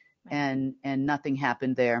moon. And nothing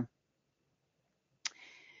happened there.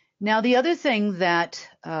 Now, the other thing that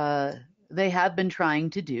they have been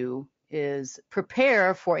trying to do is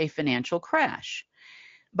prepare for a financial crash.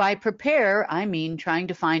 By prepare, I mean trying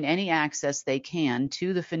to find any access they can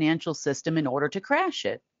to the financial system in order to crash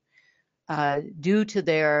it. Due to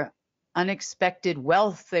their unexpected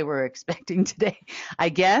wealth they were expecting today, I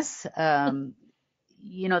guess, they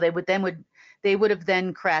would have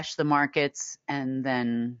then crashed the markets and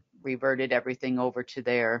then reverted everything over to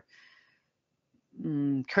their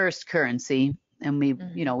cursed currency, and we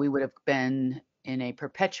would have been in a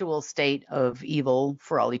perpetual state of evil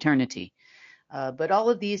for all eternity. But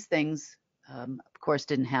all of these things, of course,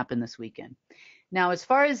 didn't happen this weekend. Now, as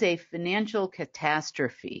far as a financial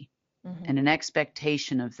catastrophe and an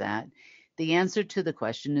expectation of that, the answer to the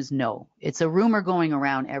question is no. It's a rumor going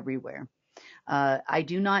around everywhere. I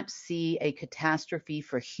do not see a catastrophe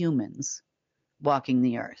for humans walking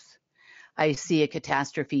the earth. I see a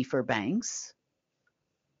catastrophe for banks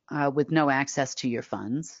with no access to your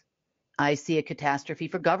funds. I see a catastrophe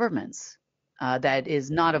for governments that is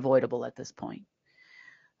not avoidable at this point.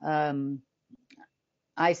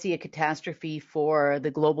 I see a catastrophe for the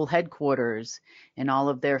global headquarters and all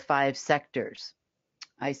of their 5 sectors.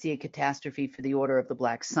 I see a catastrophe for the Order of the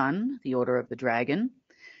Black Sun, the Order of the Dragon,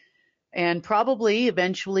 and probably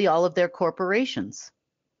eventually all of their corporations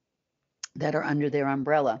that are under their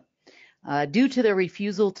umbrella, due to their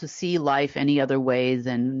refusal to see life any other way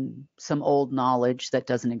than some old knowledge that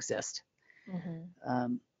doesn't exist.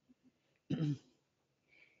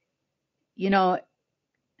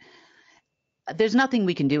 There's nothing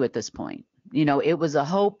we can do at this point. It was a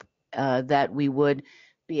hope that we would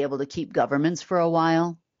be able to keep governments for a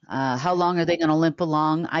while. How long are they going to limp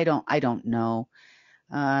along? I don't know.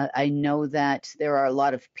 I know that there are a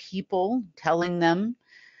lot of people telling them,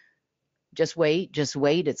 just wait,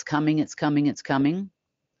 it's coming, it's coming, it's coming.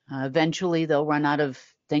 Eventually they'll run out of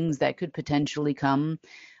things that could potentially come.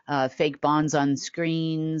 Fake bonds on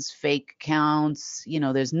screens, fake accounts,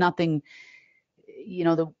 there's nothing,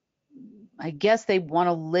 I guess they want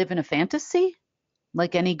to live in a fantasy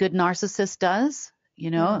like any good narcissist does,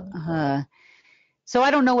 So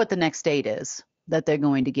I don't know what the next date is that they're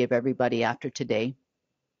going to give everybody after today.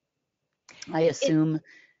 I assume.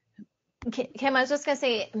 Kim, I was just going to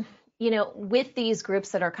say, with these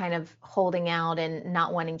groups that are kind of holding out and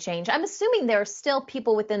not wanting change, I'm assuming there are still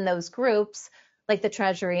people within those groups, like the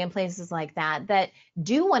Treasury and places like that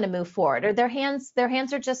do want to move forward, or their hands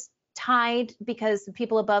are just tied because the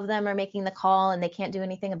people above them are making the call and they can't do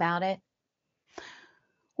anything about it?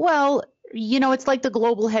 Well, it's like the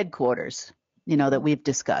global headquarters, that we've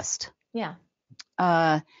discussed. Yeah.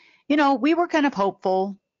 We were kind of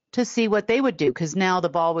hopeful to see what they would do, because now the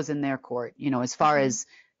ball was in their court, as far as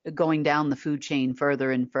going down the food chain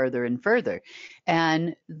further and further and further.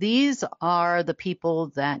 And these are the people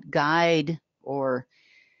that guide, or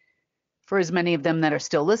for as many of them that are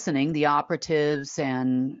still listening, the operatives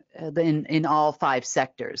and in all 5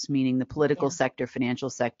 sectors, meaning the political sector, financial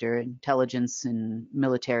sector, intelligence, and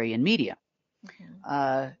military and media.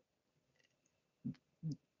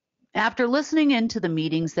 After listening into the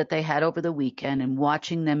meetings that they had over the weekend and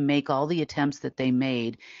watching them make all the attempts that they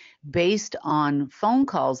made based on phone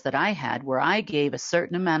calls that I had, where I gave a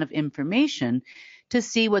certain amount of information to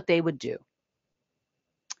see what they would do.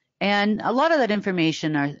 And a lot of that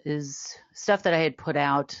information is stuff that I had put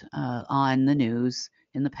out on the news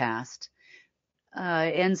in the past.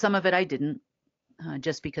 And some of it I didn't,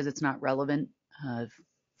 just because it's not relevant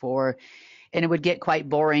and it would get quite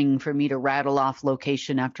boring for me to rattle off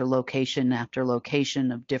location after location after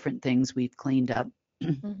location of different things we've cleaned up.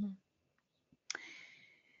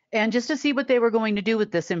 And just to see what they were going to do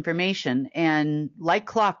with this information. And like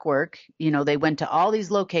clockwork, they went to all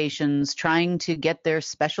these locations trying to get their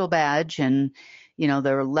special badge and,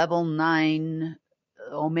 their level 9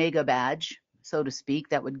 Omega badge, so to speak,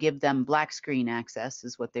 that would give them black screen access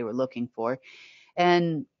is what they were looking for.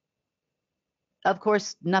 And of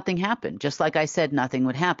course, nothing happened. Just like I said, nothing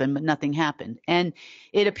would happen, but nothing happened. And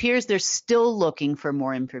it appears they're still looking for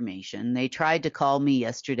more information. They tried to call me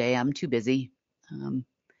yesterday. I'm too busy.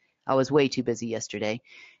 I was way too busy yesterday,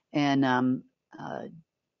 and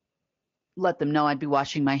let them know I'd be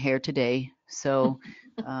washing my hair today. So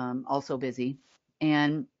also busy.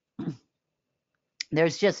 And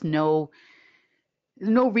there's just no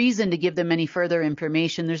reason to give them any further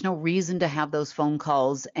information. There's no reason to have those phone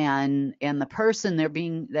calls. And the person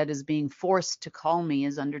that is being forced to call me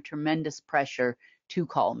is under tremendous pressure to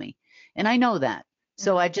call me. And I know that.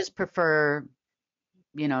 So I just prefer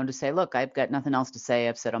to say, look, I've got nothing else to say.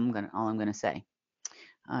 I've said all I'm going to say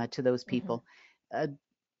to those people.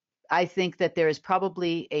 I think that there is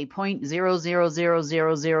probably a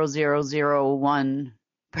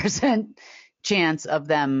 0.0000001% chance of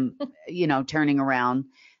them, turning around.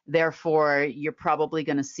 Therefore, you're probably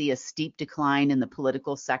going to see a steep decline in the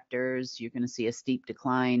political sectors. You're going to see a steep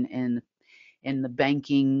decline in the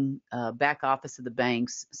banking, back office of the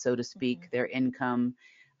banks, so to speak, their income.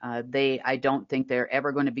 I don't think they're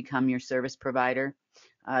ever going to become your service provider.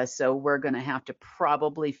 So we're going to have to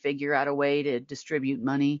probably figure out a way to distribute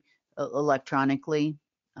money electronically,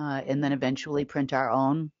 and then eventually print our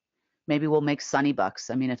own. Maybe we'll make Sunny Bucks.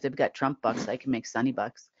 I mean, if they've got Trump bucks, I can make Sunny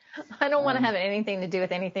Bucks. I don't want to have anything to do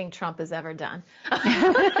with anything Trump has ever done.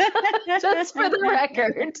 Just for the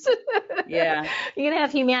record. Yeah. You can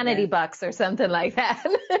have humanity bucks or something like that.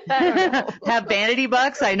 I don't know. Have vanity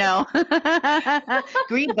bucks? I know.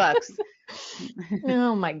 Green bucks.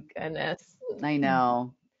 Oh my goodness. I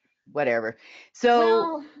know. Whatever.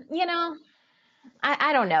 So, well,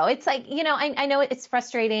 I don't know. It's like, I know it's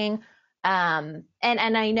frustrating. And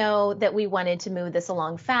I know that we wanted to move this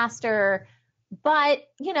along faster. But,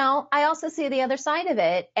 I also see the other side of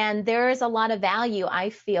it, and there is a lot of value I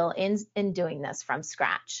feel in doing this from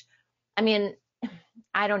scratch. I mean,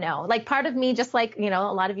 I don't know, like part of me, just like, a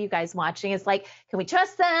lot of you guys watching, is like, can we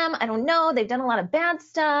trust them? I don't know. They've done a lot of bad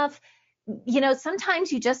stuff.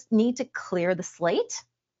 Sometimes you just need to clear the slate.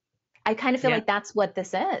 I kind of feel like that's what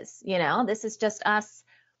this is. This is just us.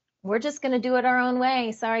 We're just going to do it our own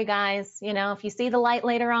way. Sorry, guys. If you see the light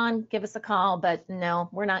later on, give us a call. But no,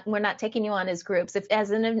 we're not taking you on as groups. If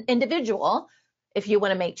as an individual, if you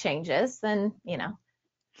want to make changes, then,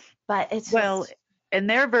 but it's and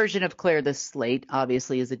their version of clear the slate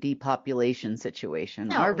obviously is a depopulation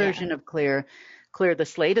situation. Our version of clear the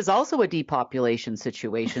slate is also a depopulation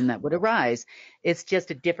situation that would arise. It's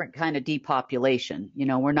just a different kind of depopulation.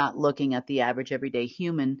 We're not looking at the average everyday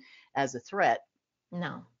human as a threat.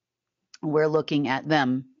 No. We're looking at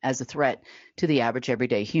them as a threat to the average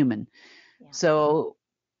everyday human. Yeah. So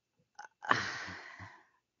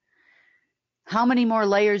how many more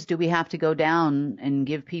layers do we have to go down and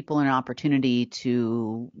give people an opportunity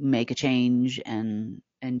to make a change and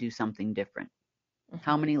do something different? Mm-hmm.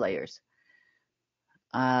 How many layers?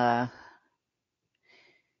 I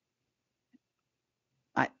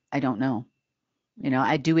don't know.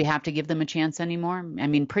 Do we have to give them a chance anymore? I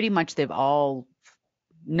mean, pretty much they've all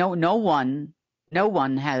no one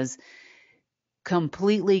has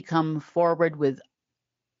completely come forward with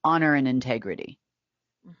honor and integrity.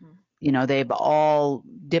 They've all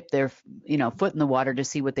dipped their, foot in the water to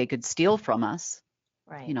see what they could steal from us.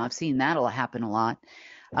 Right. I've seen that'll happen a lot,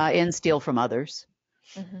 and steal from others.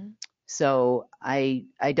 So I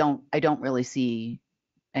don't really see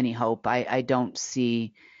any hope. I don't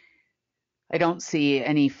see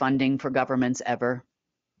any funding for governments ever.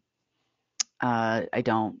 I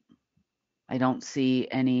don't see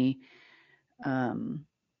any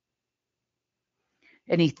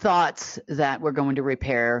thoughts that we're going to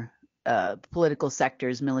repair political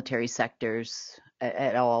sectors, military sectors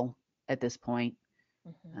at all at this point.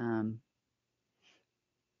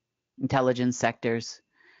 Intelligence sectors.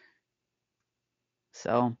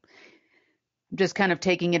 So I'm just kind of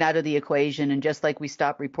taking it out of the equation, and just like we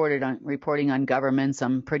stopped reporting on governments,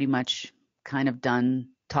 I'm pretty much kind of done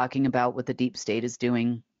talking about what the deep state is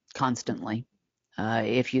doing constantly.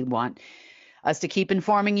 If you want us to keep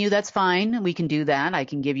informing you, that's fine. We can do that. I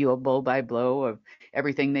can give you a blow by blow of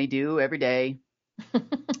everything they do every day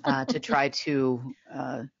to try to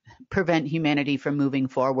prevent humanity from moving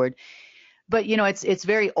forward. But it's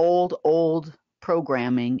very old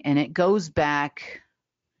programming, and it goes back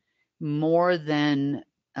more than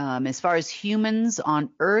as far as humans on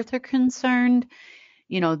Earth are concerned.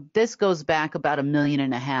 This goes back about 1.5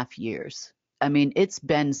 million years. I mean, it's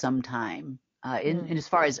been some time in as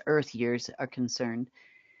far as Earth years are concerned.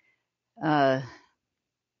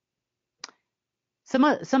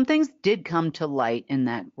 Some things did come to light in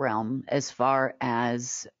that realm as far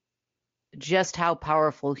as just how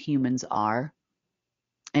powerful humans are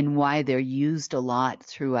and why they're used a lot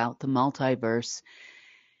throughout the multiverse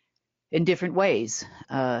in different ways.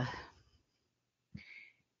 So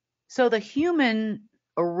the human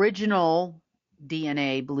original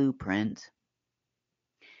DNA blueprint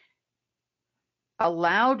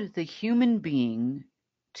allowed the human being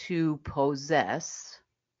to possess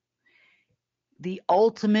the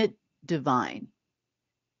ultimate divine,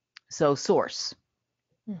 so source.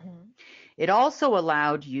 It also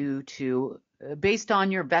allowed you to, based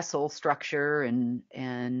on your vessel structure and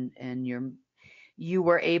you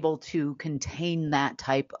were able to contain that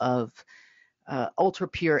type of ultra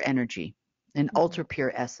pure energy and ultra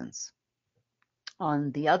pure essence.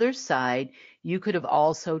 On the other side, you could have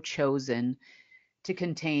also chosen to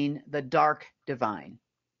contain the dark divine.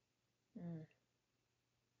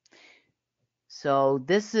 So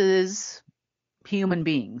this is human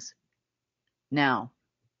beings. Now,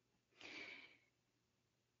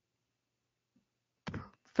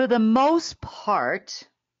 for the most part,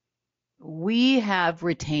 we have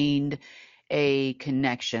retained a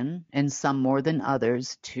connection, and some more than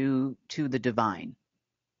others, to the divine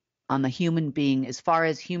on the human being as far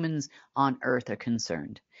as humans on Earth are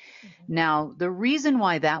concerned. Now, the reason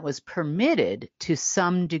why that was permitted to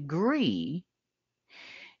some degree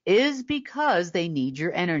is because they need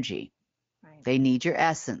your energy. They need your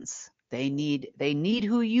essence. They need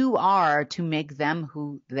who you are to make them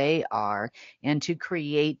who they are and to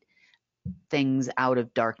create things out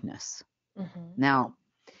of darkness. Now,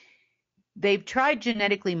 they've tried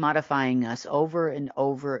genetically modifying us over and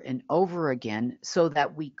over and over again so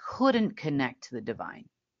that we couldn't connect to the divine,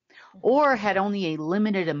 or had only a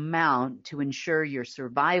limited amount to ensure your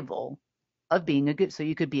survival of being so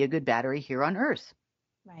you could be a good battery here on Earth.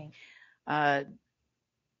 Right.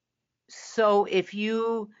 So if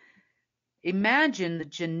you imagine the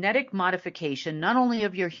genetic modification, not only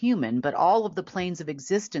of your human, but all of the planes of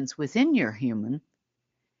existence within your human,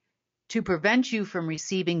 to prevent you from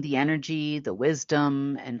receiving the energy, the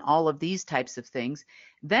wisdom, and all of these types of things,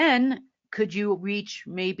 then could you reach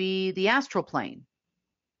maybe the astral plane?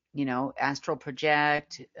 Astral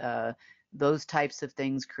project, those types of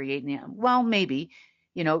things, well, maybe,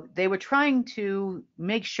 they were trying to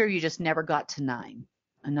make sure you just never got to 9.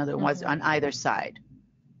 In other words, on either side,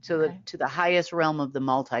 to the highest realm of the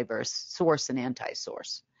multiverse, source and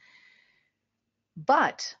anti-source.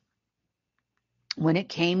 But when it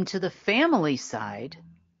came to the family side,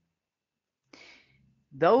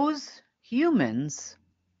 those humans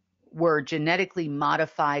were genetically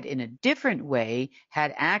modified in a different way,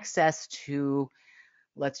 had access to,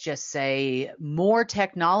 let's just say, more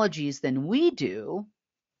technologies than we do,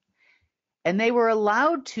 and they were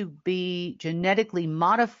allowed to be genetically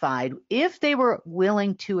modified if they were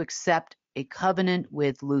willing to accept a covenant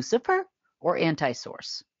with Lucifer or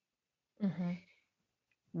anti-source.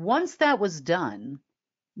 Once that was done,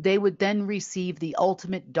 they would then receive the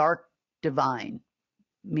ultimate dark divine,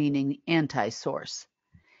 meaning the anti-source.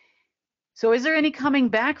 So is there any coming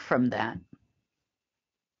back from that?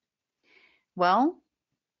 Well,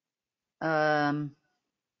 I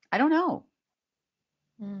don't know.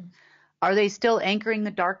 Are they still anchoring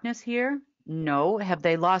the darkness here? No. Have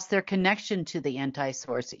they lost their connection to the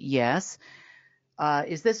anti-source? Yes.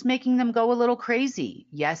 Is this making them go a little crazy?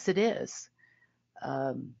 Yes, it is.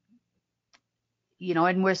 And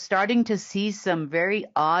we're starting to see some very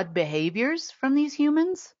odd behaviors from these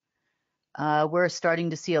humans. We're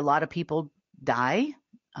starting to see a lot of people die.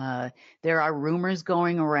 There are rumors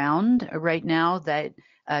going around right now that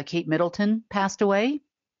Kate Middleton passed away.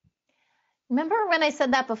 Remember when I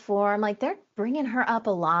said that before? I'm like, they're bringing her up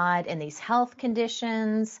a lot in these health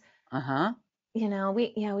conditions. Uh-huh.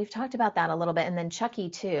 We've talked about that a little bit, and then Chucky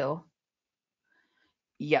too.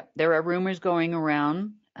 Yep, there are rumors going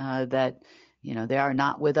around that they are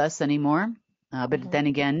not with us anymore. But then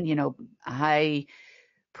again,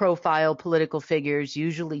 high-profile political figures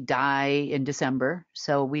usually die in December,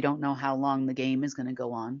 so we don't know how long the game is going to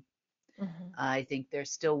go on. I think they're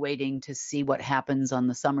still waiting to see what happens on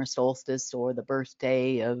the summer solstice or the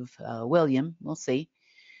birthday of William. We'll see,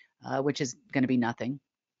 which is going to be nothing.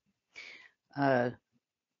 And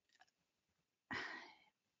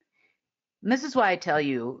this is why I tell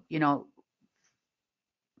you, the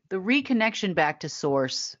reconnection back to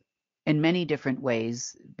source in many different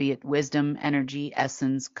ways, be it wisdom, energy,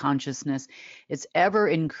 essence, consciousness, it's ever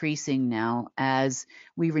increasing now as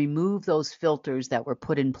we remove those filters that were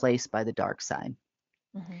put in place by the dark side.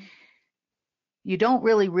 You don't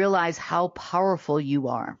really realize how powerful you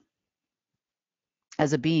are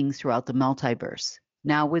as a being throughout the multiverse.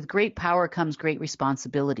 Now, with great power comes great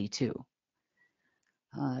responsibility too.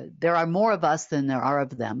 There are more of us than there are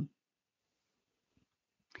of them.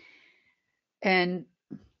 And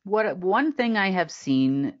one thing I have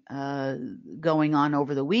seen going on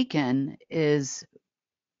over the weekend is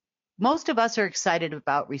most of us are excited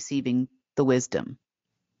about receiving the wisdom.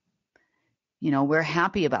 We're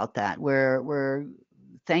happy about that. We're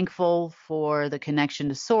thankful for the connection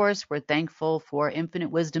to source. We're thankful for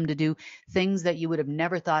infinite wisdom to do things that you would have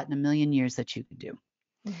never thought in a million years that you could do.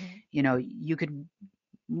 You could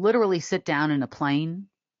literally sit down in a plane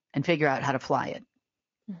and figure out how to fly it.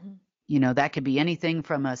 That could be anything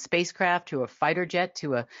from a spacecraft to a fighter jet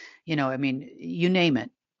to you name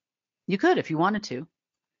it. You could if you wanted to.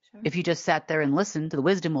 Sure. If you just sat there and listened, the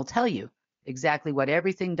wisdom will tell you exactly what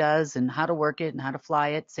everything does and how to work it and how to fly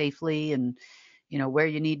it safely and, where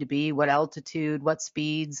you need to be, what altitude, what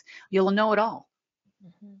speeds. You'll know it all.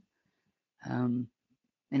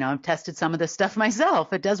 I've tested some of this stuff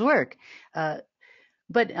myself. It does work.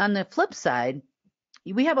 But on the flip side,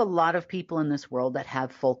 we have a lot of people in this world that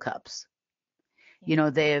have full cups.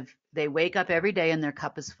 They wake up every day and their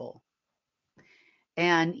cup is full.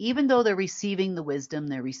 And even though they're receiving the wisdom,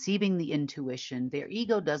 they're receiving the intuition, their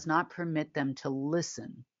ego does not permit them to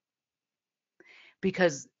listen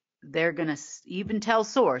because they're going to even tell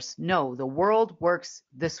source, no, the world works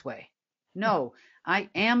this way. No, I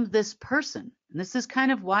am this person. And this is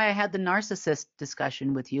kind of why I had the narcissist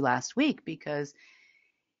discussion with you last week, because,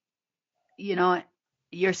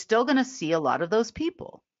 you're still going to see a lot of those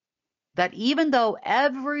people that even though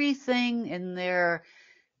everything in their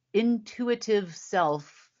intuitive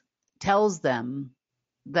self tells them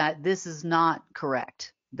that this is not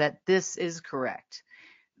correct, that this is correct,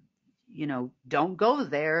 don't go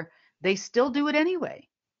there, they still do it anyway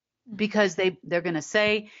because they're going to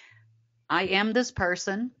say, I am this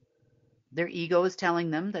person. Their ego is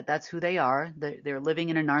telling them that that's who they are. They're living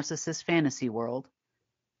in a narcissist fantasy world.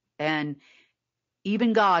 And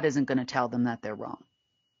even God isn't going to tell them that they're wrong.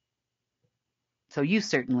 So you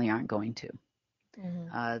certainly aren't going to.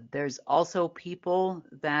 There's also people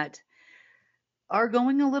that are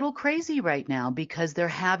going a little crazy right now because they're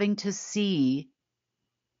having to see,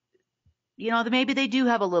 maybe they do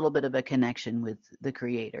have a little bit of a connection with the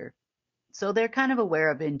Creator. So they're kind of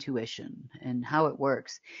aware of intuition and how it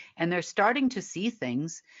works. And they're starting to see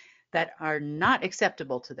things that are not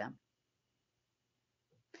acceptable to them,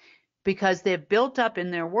 because they've built up in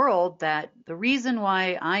their world that the reason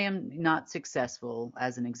why I am not successful,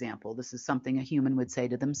 as an example, this is something a human would say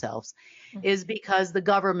to themselves, is because the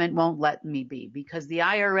government won't let me be, because the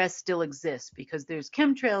IRS still exists, because there's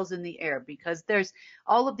chemtrails in the air, because there's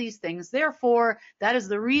all of these things. Therefore, that is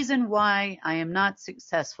the reason why I am not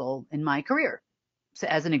successful in my career. So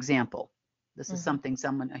as an example, this is something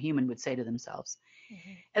a human would say to themselves.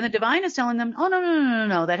 And the divine is telling them, oh,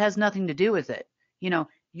 no, that has nothing to do with it.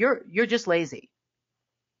 You're just lazy.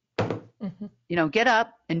 Get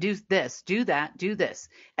up and do this, do that, do this.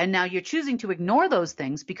 And now you're choosing to ignore those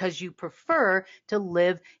things because you prefer to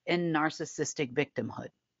live in narcissistic victimhood.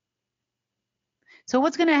 So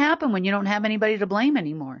what's going to happen when you don't have anybody to blame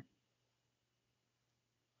anymore?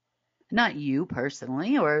 Not you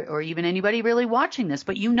personally, or even anybody really watching this,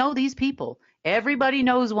 but you know these people. Everybody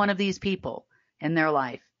knows one of these people in their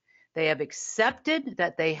life. They have accepted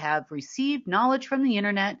that they have received knowledge from the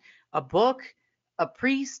internet, a book, a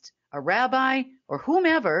priest, a rabbi, or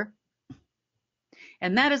whomever,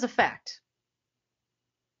 and that is a fact.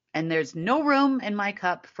 And there's no room in my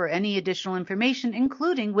cup for any additional information,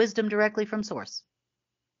 including wisdom directly from source.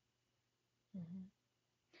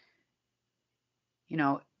 You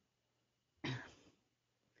know,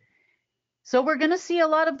 so we're going to see a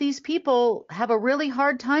lot of these people have a really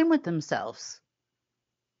hard time with themselves.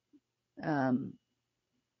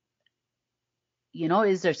 You know,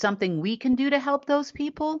 is there something we can do to help those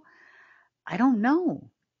people? I don't know.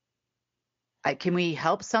 Can we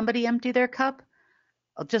help somebody empty their cup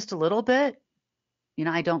just a little bit? You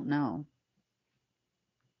know, I don't know.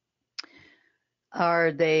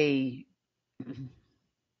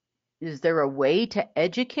 Is there a way to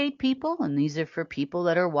educate people? And these are for people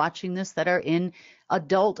that are watching this that are in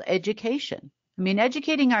adult education. I mean,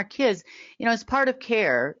 educating our kids, you know, as part of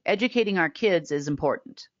care, educating our kids is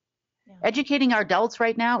important. Yeah. Educating our adults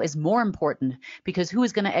right now is more important because who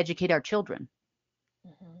is going to educate our children?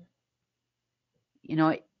 Mm-hmm. You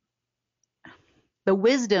know, the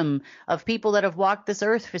wisdom of people that have walked this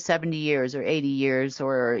earth for 70 years or 80 years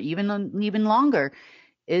or even longer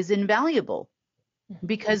is invaluable.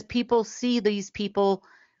 Because people see these people,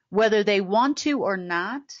 whether they want to or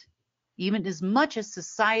not, even as much as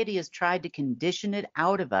society has tried to condition it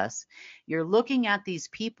out of us, you're looking at these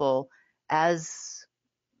people as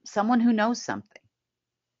someone who knows something.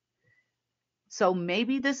 So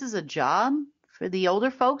maybe this is a job for the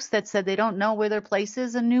older folks that said they don't know where their place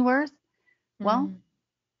is in New Earth. Mm-hmm. Well,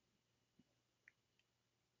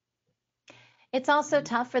 it's also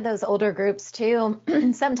tough for those older groups too,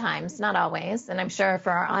 sometimes, not always. And I'm sure for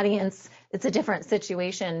our audience, it's a different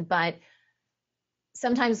situation. But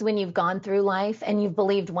sometimes when you've gone through life and you've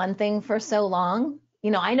believed one thing for so long,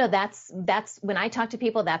 you know, I know that's when I talk to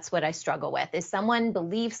people, that's what I struggle with, is someone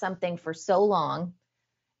believed something for so long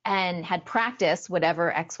and had practiced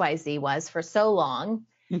whatever XYZ was for so long.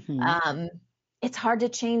 Mm-hmm. It's hard to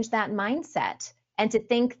change that mindset and to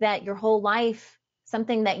think that your whole life,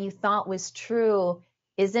 something that you thought was true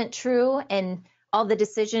isn't true, and all the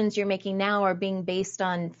decisions you're making now are being based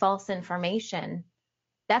on false information.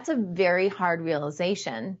 That's a very hard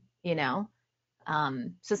realization, you know.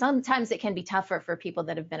 So sometimes it can be tougher for people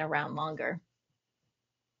that have been around longer.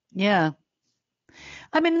 Yeah.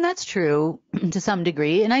 I mean, that's true to some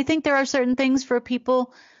degree. And I think there are certain things for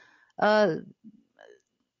people,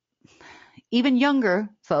 even younger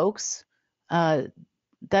folks,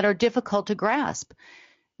 that are difficult to grasp.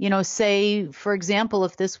 You know, say, for example,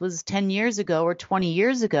 if this was 10 years ago or 20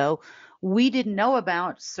 years ago, we didn't know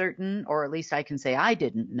about certain, or at least I can say I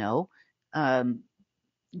didn't know,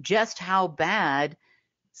 just how bad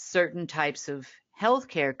certain types of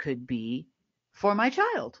healthcare could be for my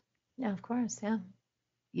child. Yeah, of course. Yeah.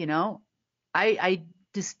 You know, I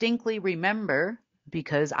distinctly remember,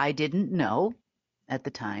 because I didn't know at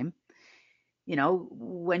the time, you know,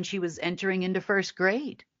 when she was entering into first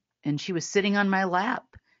grade and she was sitting on my lap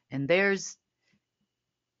and there's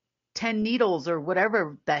 10 needles or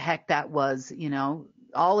whatever the heck that was, you know,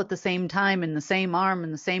 all at the same time in the same arm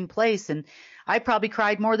in the same place. And I probably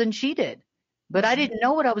cried more than she did, but I didn't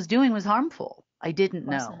know what I was doing was harmful. I didn't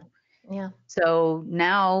know. Yeah. So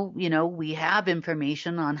now, you know, we have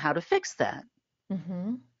information on how to fix that.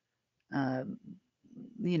 Mm-hmm.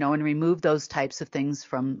 You know, and remove those types of things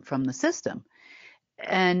from the system.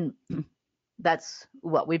 And that's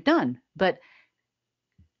what we've done. But,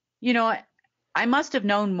 you know, I must have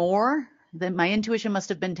known more, that my intuition must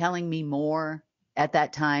have been telling me more at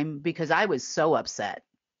that time, because I was so upset.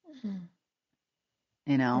 Mm-hmm.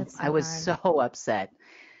 You know, so I was so upset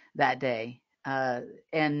that day.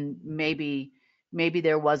 And maybe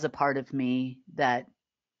there was a part of me that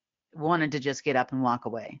wanted to just get up and walk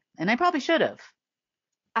away. And I probably should have.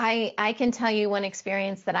 I can tell you one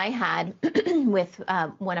experience that I had with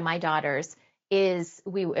one of my daughters is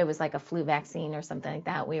it was like a flu vaccine or something like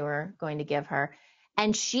that we were going to give her,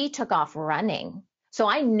 and she took off running. So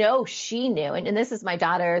I know she knew, and this is my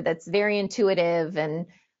daughter that's very intuitive and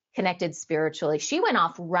connected spiritually. She went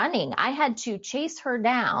off running. I had to chase her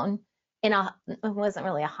down it wasn't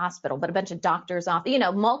really a hospital, but a bunch of doctors off, you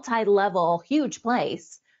know, multi-level, huge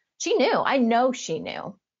place. She knew. I know she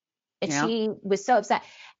knew. And she was so upset.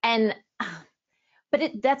 And,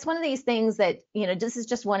 but that's one of these things that, you know, this is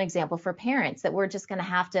just one example for parents that we're just going to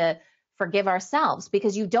have to forgive ourselves,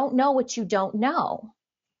 because you don't know what you don't know.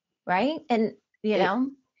 Right. And, you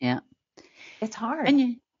know, yeah, it's hard.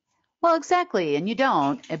 And Well, exactly. And you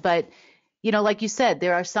don't. But, like you said,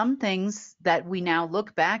 there are some things that we now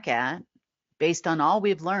look back at based on all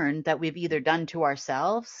we've learned that we've either done to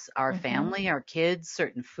ourselves, our family, our kids,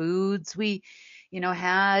 certain foods we,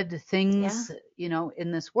 had things,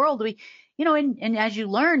 in this world. And as you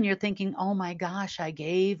learn, you're thinking, oh my gosh, I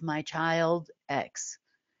gave my child X.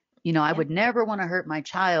 I would never want to hurt my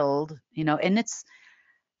child, and it's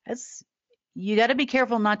you got to be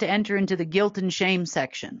careful not to enter into the guilt and shame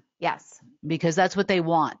section. Yes. Because that's what they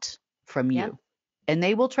want from you. And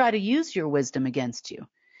they will try to use your wisdom against you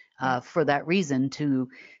for that reason to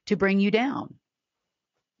bring you down,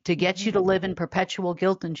 to get you to live in perpetual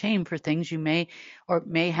guilt and shame for things you may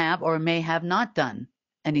have not done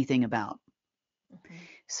anything about.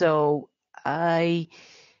 So I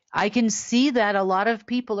can see that a lot of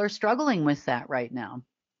people are struggling with that right now.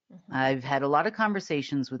 I've had a lot of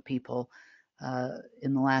conversations with people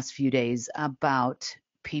in the last few days about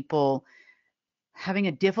people having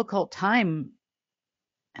a difficult time,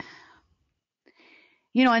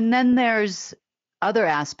 and then there's other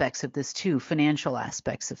aspects of this too, financial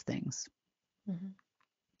aspects of things.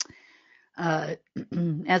 As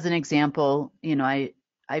an example,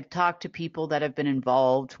 I've talked to people that have been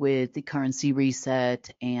involved with the currency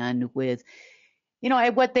reset and with,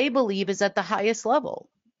 what they believe is at the highest level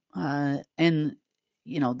in,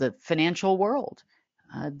 the financial world.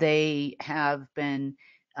 They have been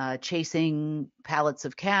chasing pallets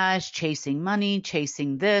of cash, chasing money,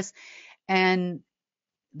 chasing this, and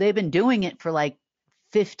they've been doing it for like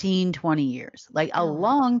 15, 20 years, like a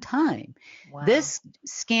long time. Wow. This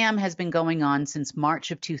scam has been going on since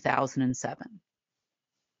March of 2007.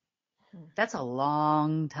 That's a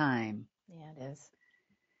long time. Yeah, it is.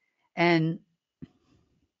 And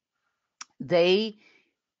they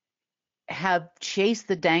have chased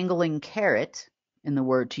the dangling carrot,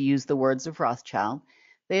 to use the words of Rothschild.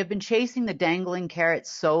 They have been chasing the dangling carrot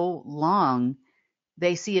so long,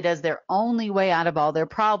 they see it as their only way out of all their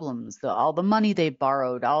problems, all the money they've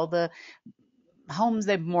borrowed, all the homes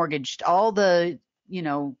they've mortgaged, all the,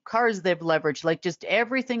 cars they've leveraged, like just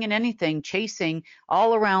everything and anything, chasing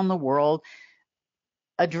all around the world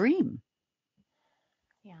a dream.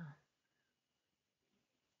 Yeah.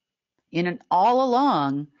 And all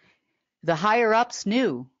along, the higher ups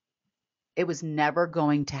knew it was never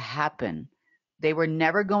going to happen. They were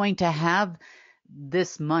never going to have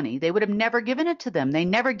this money. They would have never given it to them. They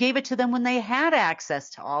never gave it to them when they had access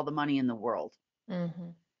to all the money in the world.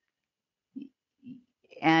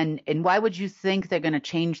 And why would you think they're going to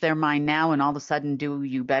change their mind now and all of a sudden do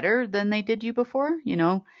you better than they did you before?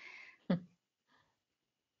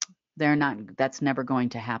 They're not. That's never going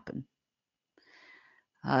to happen.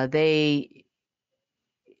 And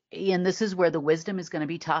this is where the wisdom is going to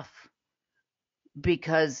be tough,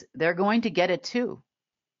 because they're going to get it too,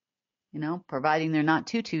 providing they're not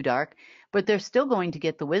too dark, but they're still going to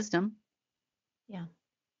get the wisdom. Yeah.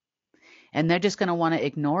 And they're just going to want to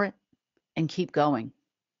ignore it and keep going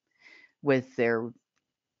with their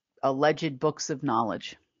alleged books of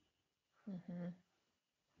knowledge.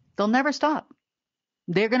 They'll never stop.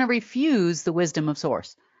 They're going to refuse the wisdom of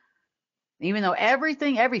source, even though every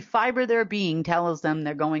fiber of their being tells them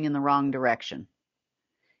they're going in the wrong direction.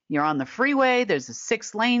 You're on the freeway, there's the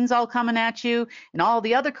 6 lanes all coming at you, and all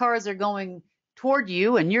the other cars are going toward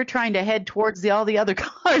you, and you're trying to head towards all the other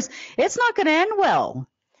cars. It's not going to end well.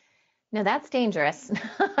 No, that's dangerous.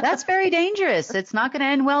 That's very dangerous. It's not going to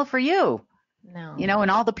end well for you. No.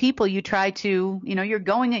 And all the people you try to, you're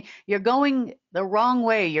going the wrong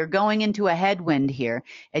way. You're going into a headwind here,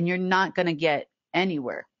 and you're not going to get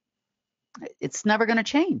anywhere. It's never going to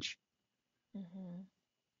change.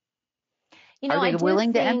 Are they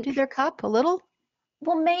willing to empty their cup a little?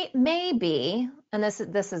 Well, maybe, and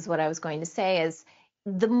this is what I was going to say, is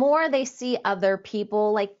the more they see other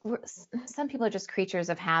people, like some people are just creatures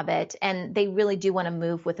of habit, and they really do want to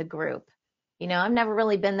move with a group. I've never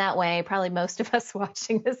really been that way. Probably most of us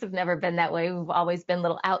watching this have never been that way. We've always been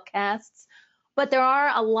little outcasts. But there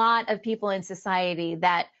are a lot of people in society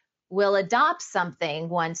that will adopt something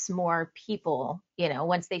once more people,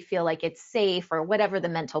 once they feel like it's safe or whatever the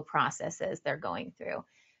mental process is they're going through.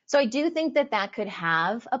 So I do think that could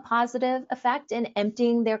have a positive effect in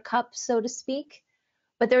emptying their cup, so to speak.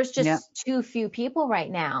 But there's just too few people right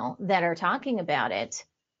now that are talking about it.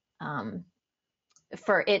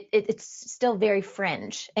 It's still very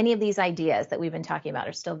fringe. Any of these ideas that we've been talking about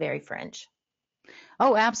are still very fringe.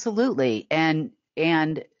 Oh, absolutely. And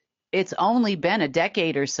it's only been a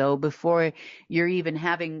decade or so before you're even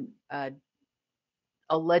having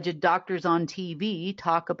alleged doctors on TV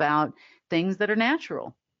talk about things that are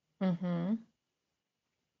natural. You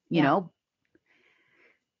know,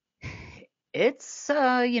 it's,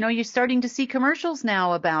 you're starting to see commercials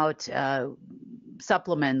now about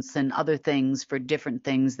supplements and other things for different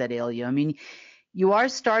things that ail you. I mean, you are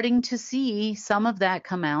starting to see some of that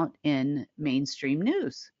come out in mainstream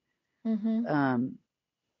news. Mm-hmm.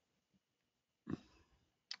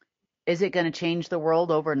 Is it going to change the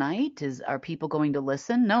world overnight? Are people going to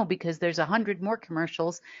listen? No, because there's 100 more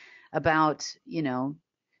commercials about,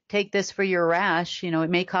 take this for your rash. It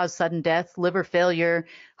may cause sudden death, liver failure,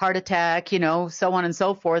 heart attack, so on and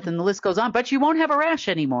so forth. And the list goes on, but you won't have a rash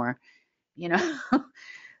anymore. Yeah.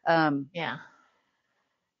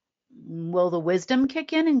 Will the wisdom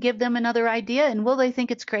kick in and give them another idea? And will they think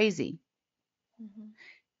it's crazy?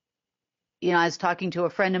 Mm-hmm. I was talking to a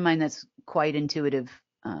friend of mine that's quite intuitive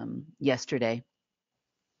yesterday.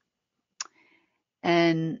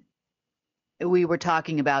 And we were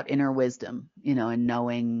talking about inner wisdom, and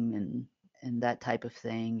knowing and that type of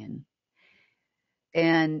thing.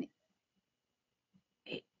 And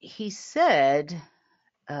he said,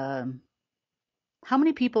 how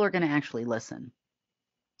many people are going to actually listen?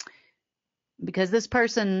 Because this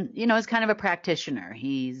person, is kind of a practitioner.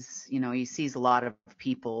 He's, he sees a lot of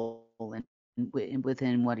people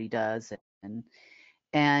within what he does.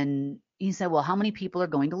 And he said, well, how many people are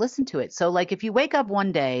going to listen to it? So like if you wake up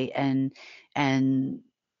one day and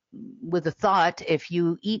with the thought, if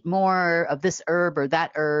you eat more of this herb or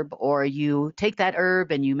that herb, or you take that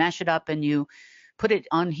herb and you mash it up and you put it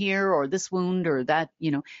on here or this wound or that,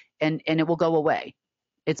 and it will go away.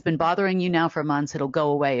 It's been bothering you now for months. It'll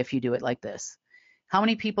go away if you do it like this. How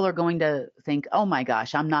many people are going to think, oh my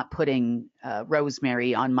gosh, I'm not putting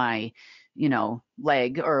rosemary on my,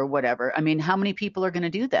 leg or whatever. I mean, how many people are going to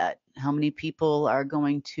do that? How many people are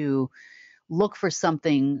going to look for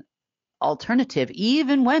something alternative,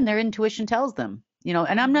 even when their intuition tells them,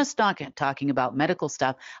 and I'm just not talking about medical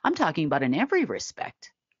stuff. I'm talking about in every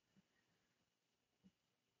respect.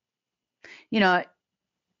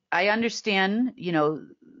 I understand,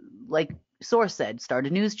 like Source said, start a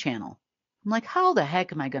news channel. I'm like, how the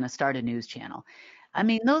heck am I going to start a news channel? I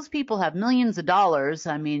mean, those people have millions of dollars.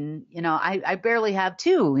 I mean, I barely have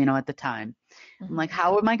two, at the time. I'm like,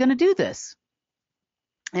 how am I going to do this?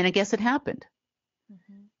 And I guess it happened.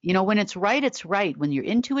 When it's right, it's right. When your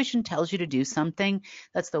intuition tells you to do something,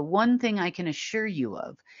 that's the one thing I can assure you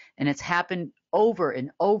of. And it's happened over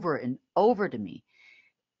and over and over to me,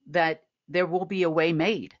 that there will be a way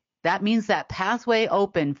made. That means that pathway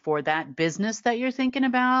open for that business that you're thinking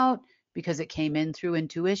about because it came in through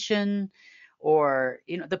intuition, or,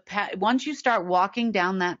 once you start walking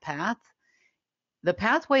down that path, the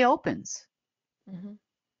pathway opens. Mm-hmm.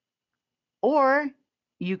 Or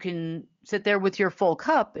you can sit there with your full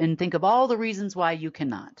cup and think of all the reasons why you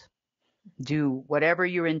cannot do whatever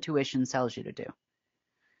your intuition tells you to do.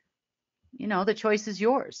 The choice is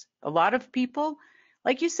yours. A lot of people,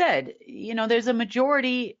 like you said, there's a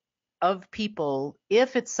majority of people,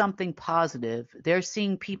 if it's something positive, they're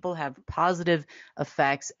seeing people have positive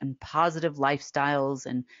effects and positive lifestyles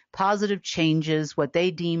and positive changes, what they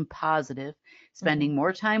deem positive, spending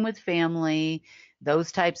more time with family,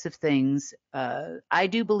 those types of things. I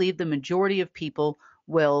do believe the majority of people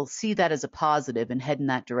will see that as a positive and head in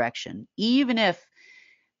that direction, even if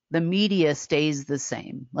the media stays the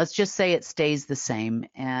same. Let's just say it stays the same,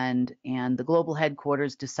 and the global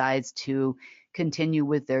headquarters decides to continue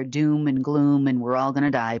with their doom and gloom and we're all going to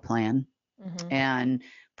die plan, and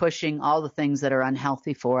pushing all the things that are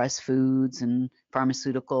unhealthy for us, foods and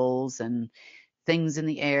pharmaceuticals and things in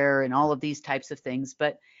the air and all of these types of things.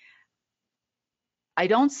 But I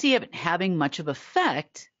don't see it having much of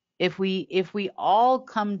effect if we all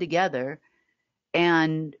come together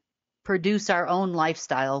and produce our own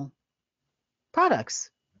lifestyle products.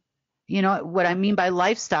 What I mean by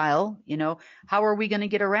lifestyle, how are we going to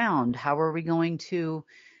get around? How are we going to,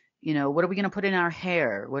 what are we going to put in our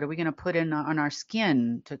hair? What are we going to put on our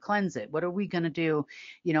skin to cleanse it? What are we going to do?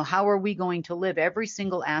 How are we going to live every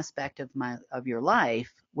single aspect of your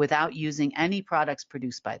life without using any products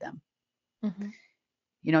produced by them?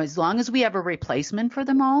 As long as we have a replacement for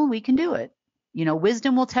them all, we can do it.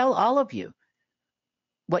 Wisdom will tell all of you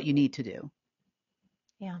what you need to do.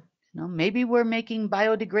 Yeah. Maybe we're making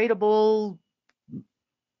biodegradable,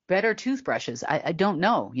 better toothbrushes. I don't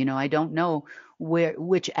know. I don't know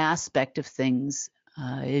which aspect of things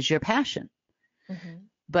is your passion.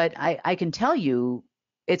 But I can tell you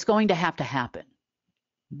it's going to happen,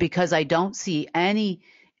 because I don't see any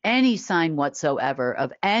any sign whatsoever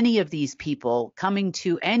of any of these people coming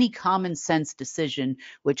to any common sense decision,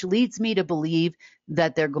 which leads me to believe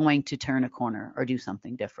that they're going to turn a corner or do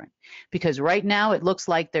something different. Because right now it looks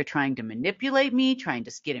like they're trying to manipulate me, trying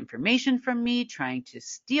to get information from me, trying to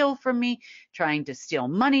steal from me, trying to steal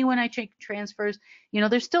money when I take transfers.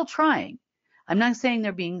 They're still trying. I'm not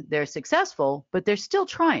saying they're successful, but they're still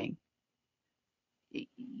trying.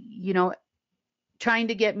 Trying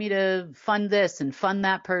to get me to fund this and fund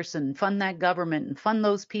that person, fund that government and fund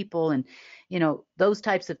those people and, those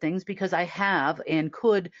types of things, because I have and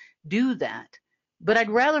could do that. But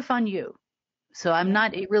I'd rather fund you. So I'm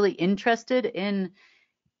not really interested in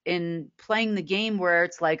playing the game where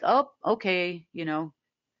it's like, oh, okay,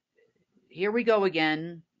 here we go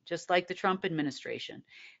again, just like the Trump administration.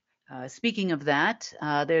 Speaking of that,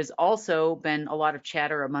 there's also been a lot of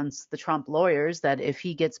chatter amongst the Trump lawyers that if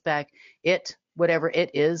he gets back whatever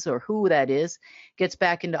it is or who that is, gets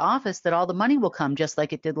back into office, that all the money will come just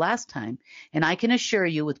like it did last time. And I can assure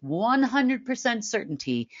you with 100%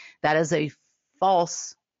 certainty that is a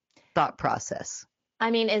false thought process.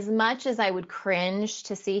 I mean, as much as I would cringe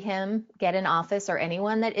to see him get in office, or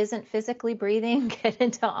anyone that isn't physically breathing get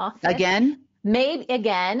into office. Maybe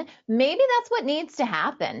that's what needs to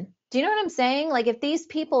happen. Do you know what I'm saying? Like, if these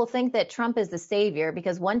people think that Trump is the savior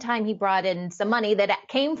because one time he brought in some money that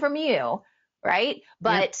came from you, right?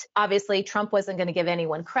 But obviously Trump wasn't going to give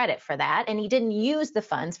anyone credit for that. And he didn't use the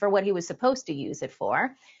funds for what he was supposed to use it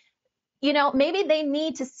for. Maybe they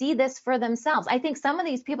need to see this for themselves. I think some of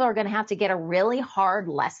these people are going to have to get a really hard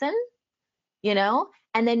lesson, and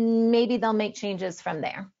then maybe they'll make changes from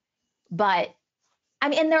there. But I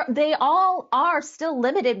mean, they all are still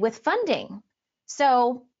limited with funding.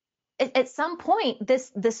 So at some point,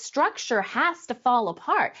 the structure has to fall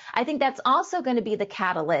apart. I think that's also going to be the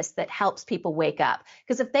catalyst that helps people wake up.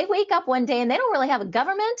 Because if they wake up one day and they don't really have a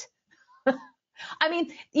government, I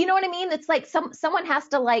mean, you know what I mean? It's like someone has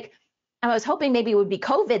to, like, I was hoping maybe it would be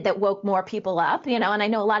COVID that woke more people up, and I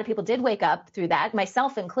know a lot of people did wake up through that,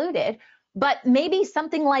 myself included. But maybe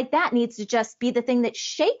something like that needs to just be the thing that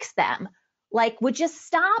shakes them. Like, would you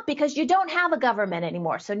stop because you don't have a government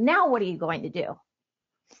anymore? So now what are you going to do?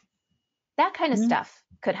 That kind of stuff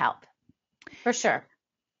could help, for sure.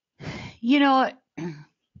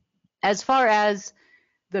 As far as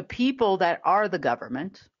the people that are the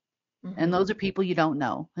government, and those are people you don't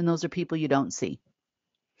know, and those are people you don't see.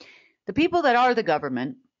 The people that are the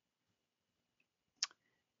government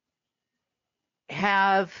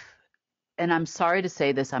have, and I'm sorry to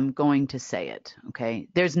say this, I'm going to say it, okay?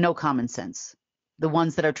 There's no common sense. The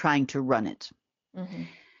ones that are trying to run it.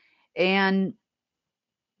 And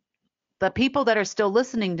the people that are still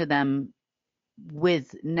listening to them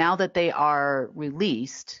now that they are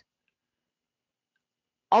released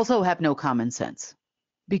also have no common sense.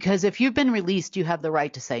 Because if you've been released, you have the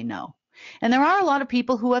right to say no. And there are a lot of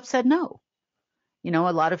people who have said no. A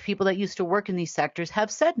lot of people that used to work in these sectors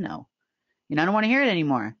have said no. I don't want to hear it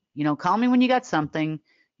anymore. Call me when you got something,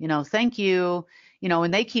 thank you.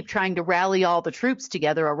 And they keep trying to rally all the troops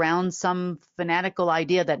together around some fanatical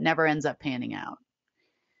idea that never ends up panning out.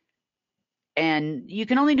 And you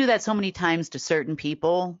can only do that so many times to certain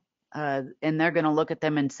people, and they're going to look at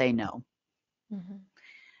them and say no.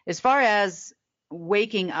 As far as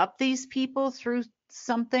waking up these people through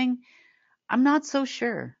something, I'm not so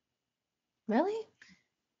sure. Really?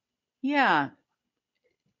 Yeah.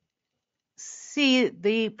 See,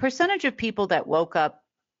 the percentage of people that woke up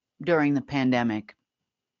during the pandemic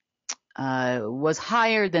was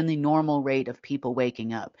higher than the normal rate of people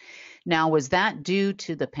waking up. Now, was that due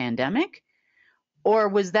to the pandemic, or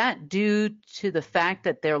was that due to the fact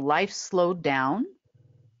that their life slowed down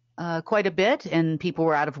quite a bit and people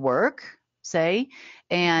were out of work, say,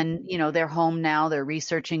 and, they're home now, they're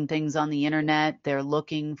researching things on the internet, they're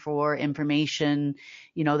looking for information,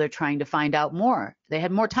 they're trying to find out more. They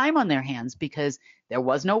had more time on their hands because there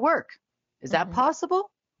was no work. Is that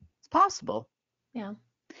possible? It's possible. Yeah.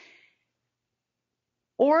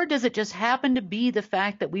 Or does it just happen to be the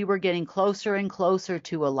fact that we were getting closer and closer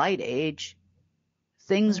to a light age?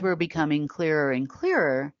 Things were becoming clearer and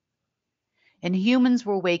clearer, and humans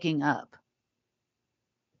were waking up.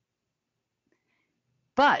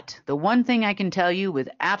 But the one thing I can tell you with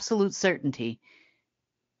absolute certainty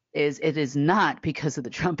is it is not because of the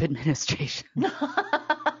Trump administration.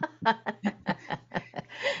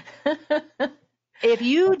 If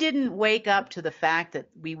you didn't wake up to the fact that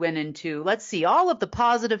we went into, let's see, all of the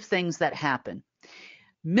positive things that happened.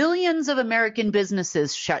 Millions of American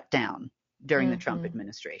businesses shut down during the Trump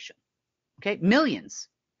administration. Okay, millions.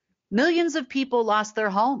 Millions of people lost their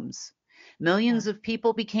homes. Millions of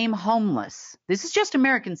people became homeless. This is just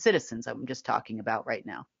American citizens I'm just talking about right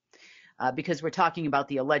now. Because we're talking about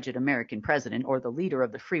the alleged American president or the leader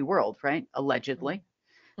of the free world, right? Allegedly,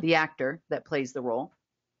 the actor that plays the role.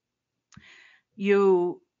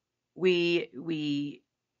 We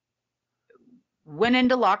went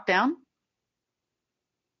into lockdown.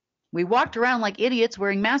 We walked around like idiots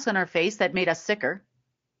wearing masks on our face that made us sicker.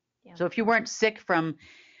 Yeah. So if you weren't sick from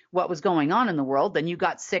what was going on in the world, then you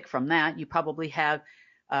got sick from that. You probably have,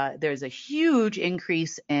 there's a huge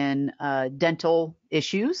increase in dental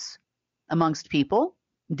issues amongst people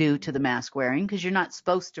due to the mask wearing, because you're not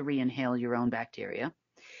supposed to re-inhale your own bacteria.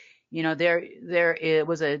 You know, there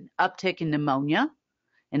was an uptick in pneumonia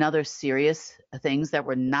and other serious things that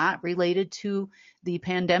were not related to the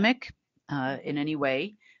pandemic in any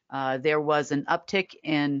way. There was an uptick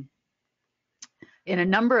in a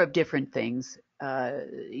number of different things,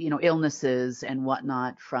 illnesses and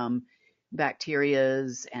whatnot from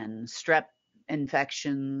bacterias and strep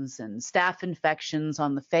infections and staph infections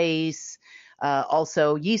on the face,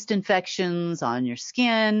 also yeast infections on your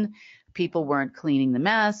skin. People weren't cleaning the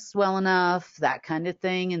masks well enough, that kind of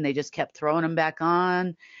thing, and they just kept throwing them back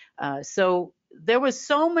on. So there was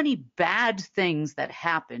so many bad things that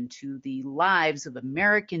happened to the lives of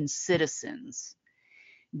American citizens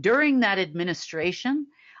during that administration.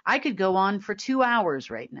 I could go on for 2 hours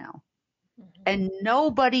right now, and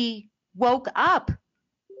nobody woke up.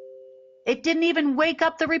 It didn't even wake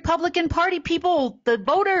up the Republican Party people, the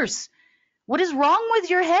voters. What is wrong with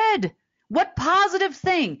your head? What positive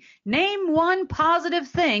thing? Name one positive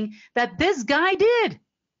thing that this guy did.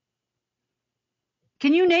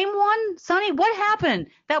 Can you name one, Sonny? What happened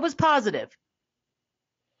that was positive?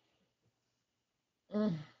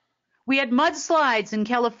 We had mudslides in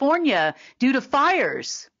California due to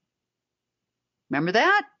fires. Remember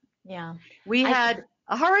that? Yeah. We had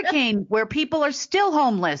a hurricane where people are still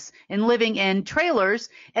homeless and living in trailers,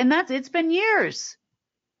 and it's been years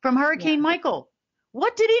from Hurricane Michael.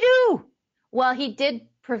 What did he do? Well, he did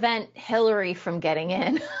prevent Hillary from getting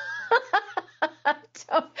in.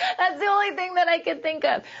 So that's the only thing that I could think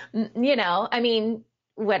of. You know, I mean,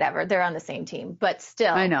 whatever, they're on the same team, but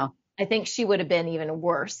still, I know. I think she would have been even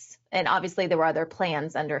worse. And obviously there were other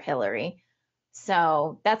plans under Hillary.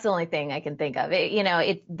 So that's the only thing I can think of.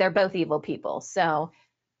 They're both evil people. So,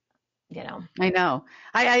 I know.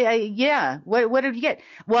 Yeah. What did you get?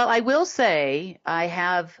 Well, I will say I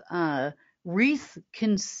have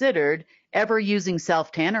reconsidered ever using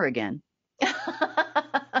self-tanner again.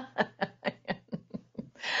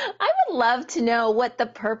 I would love to know what the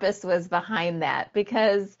purpose was behind that,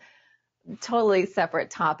 because totally separate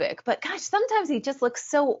topic, but gosh, sometimes he just looks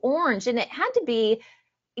so orange, and it had to be,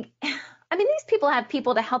 I mean, these people have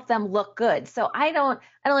people to help them look good. So I don't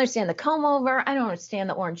understand the comb over. I don't understand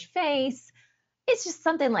the orange face. It's just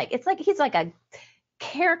something it's like he's like a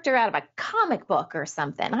character out of a comic book or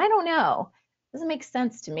something. I don't know. Doesn't make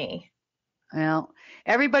sense to me. Well,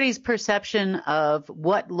 everybody's perception of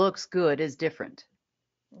what looks good is different.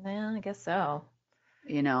 Yeah, I guess so.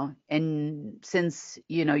 And since,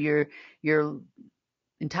 your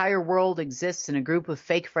entire world exists in a group of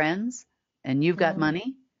fake friends and you've got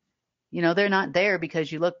money, they're not there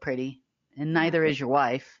because you look pretty, and neither is your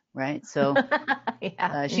wife, right? So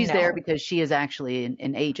she's there because she is actually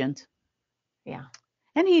an agent. Yeah.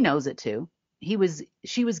 And he knows it too. She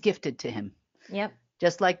was gifted to him. Yep.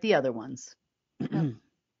 Just like the other ones. Yep.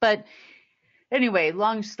 But anyway,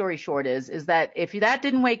 long story short is that if that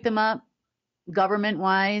didn't wake them up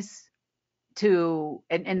government-wise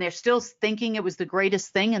and they're still thinking it was the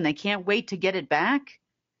greatest thing and they can't wait to get it back.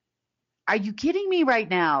 Are you kidding me right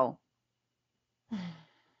now?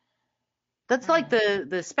 That's like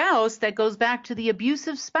the spouse that goes back to the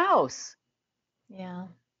abusive spouse. Yeah.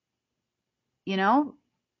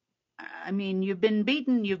 I mean, you've been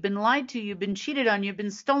beaten, you've been lied to, you've been cheated on, you've been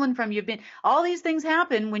stolen from, all these things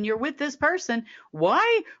happen when you're with this person.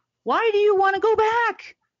 Why do you want to go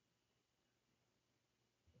back?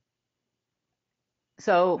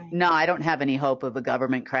 So, no, I don't have any hope of a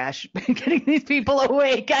government crash getting these people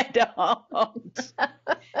awake. I don't.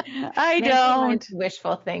 I don't.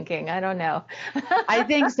 Wishful thinking. I don't know. I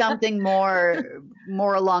think something more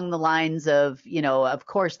along the lines of, of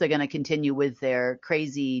course they're going to continue with their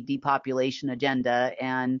crazy depopulation agenda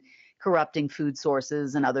and corrupting food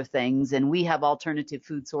sources and other things. And we have alternative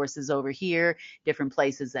food sources over here, different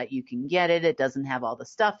places that you can get it. It doesn't have all the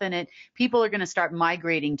stuff in it. People are going to start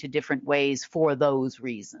migrating to different ways for those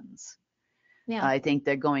reasons. Yeah. I think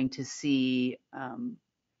they're going to see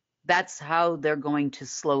that's how they're going to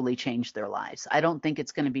slowly change their lives. I don't think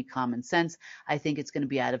it's going to be common sense. I think it's going to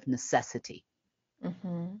be out of necessity.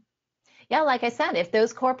 Mm-hmm. yeah, like I said, if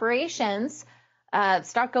those corporations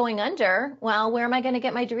start going under, well, where am I going to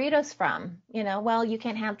get my Doritos from? Well, you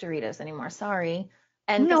can't have Doritos anymore. Sorry.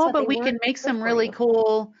 And guess No, what? but They we can weren't make good some for really you.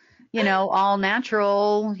 cool, all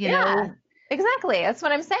natural, Yeah, exactly. That's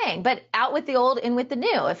what I'm saying. But out with the old, in with the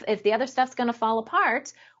new. If the other stuff's going to fall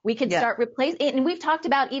apart, we can start replacing. And we've talked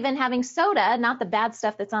about even having soda, not the bad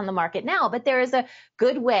stuff that's on the market now, but there is a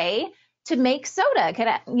good way to make soda, could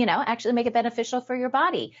actually make it beneficial for your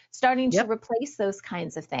body. Starting to replace those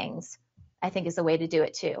kinds of things, I think, is a way to do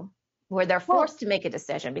it too, where they're forced to make a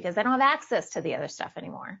decision because they don't have access to the other stuff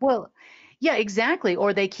anymore. Well, yeah, exactly.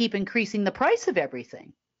 Or they keep increasing the price of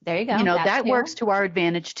everything. There you go. That works to our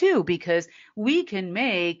advantage too, because we can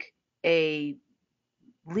make a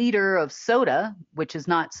liter of soda, which is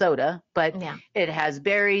not soda, but it has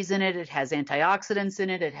berries in it. It has antioxidants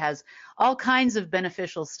in it. It has all kinds of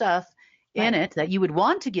beneficial stuff in it that you would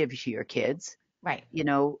want to give to your kids. Right.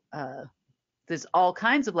 There's all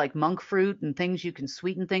kinds of like monk fruit and things you can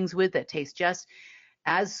sweeten things with that taste just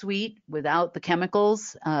as sweet without the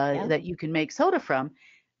chemicals that you can make soda from.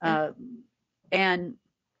 And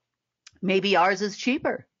maybe ours is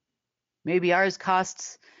cheaper. Maybe ours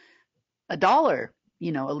costs $1,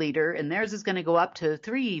 a liter, and theirs is going to go up to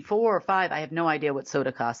 $3, $4, or $5. I have no idea what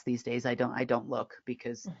soda costs these days. I don't look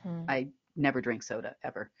because I never drink soda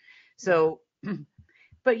ever. So,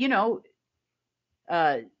 but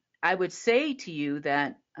I would say to you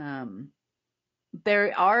that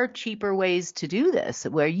there are cheaper ways to do this,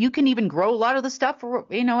 where you can even grow a lot of the stuff,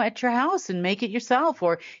 at your house and make it yourself.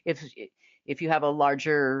 Or if you have a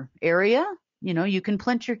larger area, you can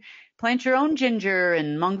plant your own ginger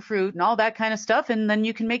and monk fruit and all that kind of stuff, and then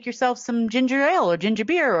you can make yourself some ginger ale or ginger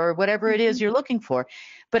beer or whatever it is you're looking for.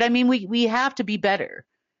 But I mean, we have to be better.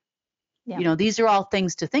 Yeah. These are all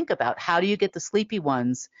things to think about. How do you get the sleepy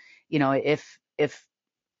ones? If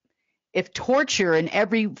torture in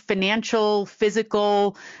every financial,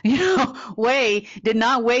 physical, way did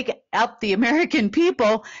not wake up the American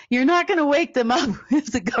people, you're not going to wake them up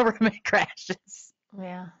if the government crashes.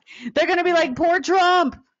 Yeah. They're going to be like, poor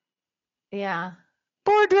Trump. Yeah.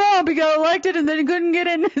 Poor Trump. He got elected and then he couldn't get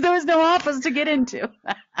in. There was no office to get into.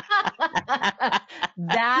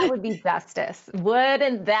 That would be justice.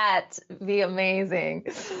 Wouldn't that be amazing?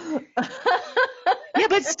 Yeah,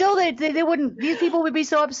 but still, they wouldn't. These people would be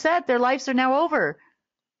so upset. Their lives are now over.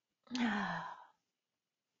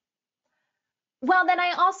 Well, then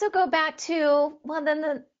I also go back to,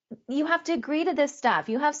 you have to agree to this stuff.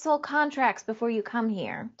 You have sold contracts before you come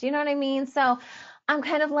here. Do you know what I mean? So I'm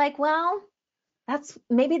kind of like, well,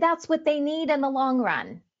 maybe that's what they need in the long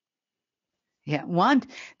run. Yeah,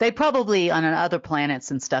 they probably on other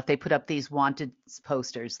planets and stuff, they put up these wanted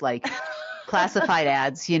posters, like classified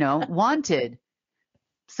ads, wanted.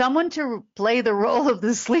 Someone to play the role of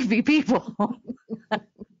the sleepy people.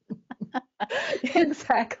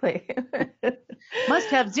 Exactly. Must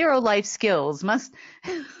have zero life skills.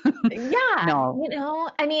 Yeah. No.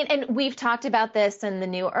 And we've talked about this in the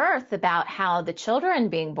New Earth about how the children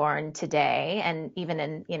being born today and even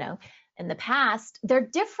in the past, they're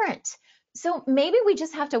different. So maybe we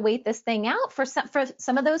just have to wait this thing out for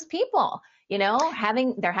some of those people.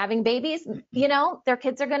 They're having babies, their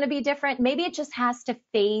kids are going to be different. Maybe it just has to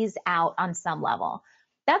phase out on some level.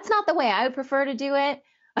 That's not the way I would prefer to do it.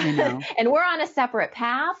 And we're on a separate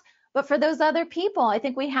path. But for those other people, I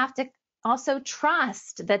think we have to also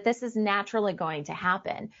trust that this is naturally going to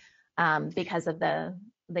happen because of the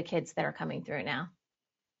kids that are coming through now.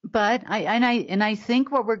 But I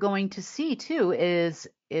think what we're going to see too is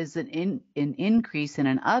an increase in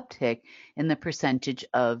an uptick in the percentage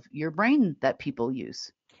of your brain that people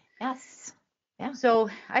use. Yes. Yeah. So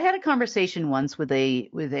I had a conversation once with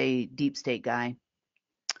a deep state guy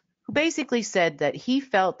who basically said that he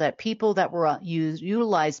felt that people that were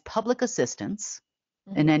utilized public assistance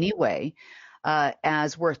in any way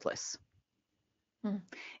as worthless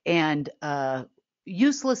and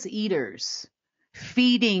useless eaters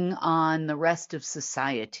feeding on the rest of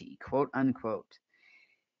society, quote unquote.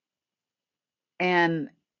 And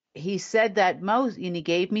he said that and he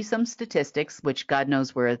gave me some statistics, which God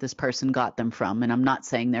knows where this person got them from, and I'm not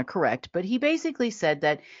saying they're correct, but he basically said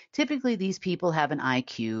that typically these people have an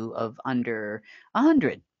IQ of under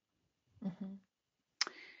 100.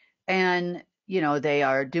 And, they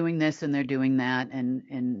are doing this and they're doing that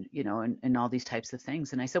and all these types of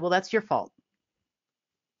things. And I said, well, that's your fault.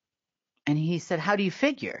 And he said, how do you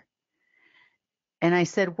figure? And I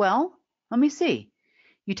said, well, let me see.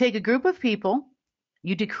 You take a group of people,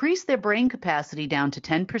 you decrease their brain capacity down to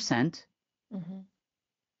 10%.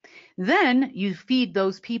 Then you feed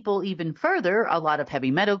those people even further a lot of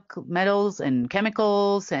heavy metals and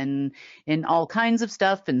chemicals and all kinds of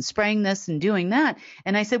stuff and spraying this and doing that.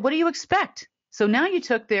 And I said, what do you expect? So now you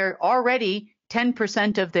took their already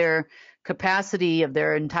 10% of their capacity of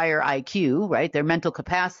their entire IQ, right? Their mental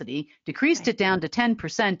capacity, decreased it down to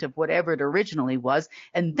 10% of whatever it originally was.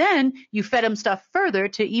 And then you fed them stuff further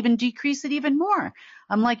to even decrease it even more.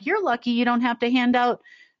 I'm like, you're lucky you don't have to hand out,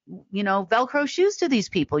 Velcro shoes to these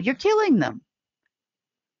people. You're killing them.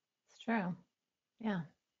 It's true. Yeah.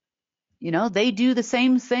 They do the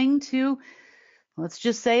same thing to, let's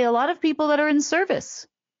just say, a lot of people that are in service,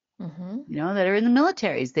 that are in the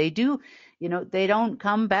militaries. They do, they don't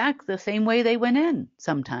come back the same way they went in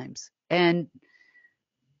sometimes. And,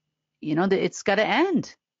 it's got to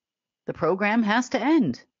end. The program has to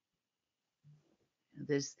end.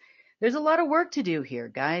 There's a lot of work to do here,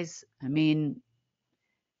 guys. I mean,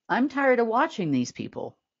 I'm tired of watching these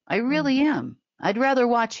people. I really am. I'd rather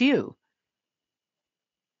watch you.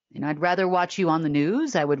 I'd rather watch you on the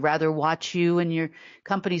news. I would rather watch you and your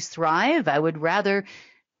companies thrive. I would rather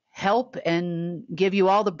help and give you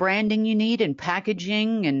all the branding you need and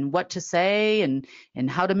packaging and what to say and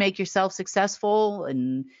how to make yourself successful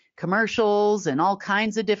and commercials and all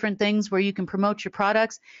kinds of different things where you can promote your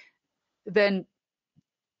products than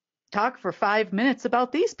talk for 5 minutes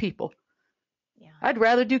about these people. Yeah. I'd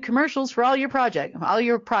rather do commercials for all your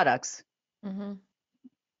products,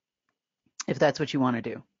 if that's what you want to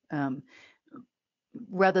do,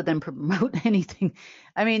 rather than promote anything.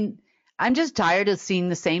 I mean, I'm just tired of seeing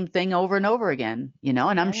the same thing over and over again, and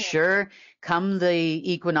I'm sure come the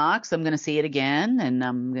equinox, I'm going to see it again, and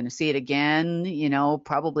I'm going to see it again,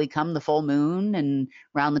 probably come the full moon and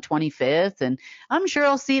around the 25th, and I'm sure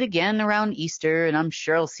I'll see it again around Easter, and I'm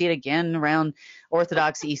sure I'll see it again around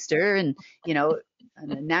Orthodox Easter, and,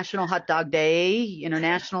 National Hot Dog Day,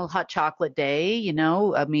 National Hot Chocolate Day,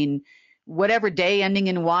 I mean, whatever day ending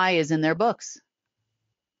in Y is in their books.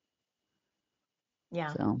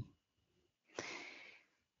 Yeah. So.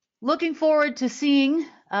 Looking forward to seeing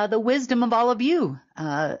the wisdom of all of you,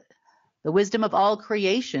 the wisdom of all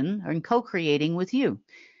creation and co-creating with you.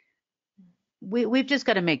 We've just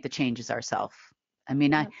got to make the changes ourselves. I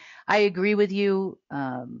mean, I agree with you.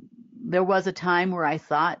 There was a time where I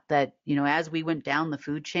thought that, as we went down the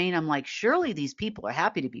food chain, I'm like, surely these people are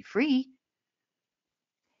happy to be free.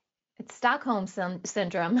 It's Stockholm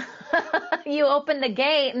syndrome. You open the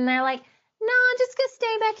gate and they're like, no, I'm just going to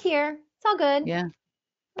stay back here. It's all good. Yeah.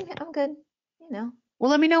 I'm good, Well,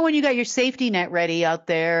 let me know when you got your safety net ready out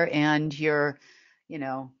there and your,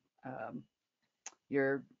 your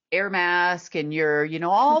air mask and your,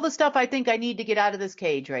 all the stuff I think I need to get out of this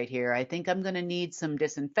cage right here. I think I'm going to need some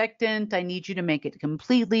disinfectant. I need you to make it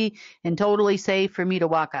completely and totally safe for me to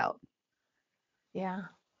walk out. Yeah.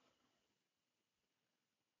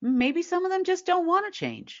 Maybe some of them just don't want to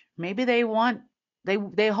change. Maybe they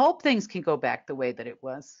hope things can go back the way that it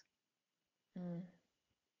was.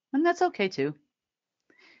 And that's okay too.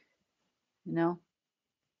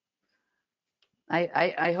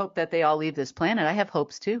 I hope that they all leave this planet. I have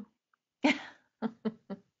hopes too.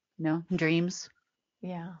 Dreams.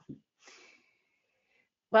 Yeah.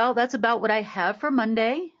 Well, that's about what I have for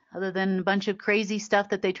Monday, other than a bunch of crazy stuff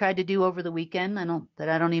that they tried to do over the weekend. I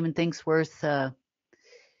don't even think's worth the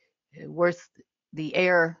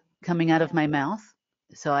air coming out of my mouth.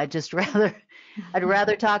 So I'd rather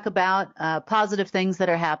talk about positive things that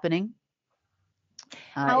are happening.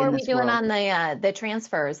 How are we doing on the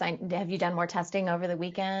transfers? Have you done more testing over the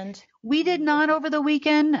weekend? We did not over the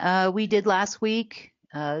weekend. We did last week,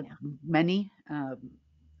 many.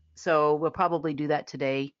 So we'll probably do that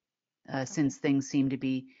today, since things seem to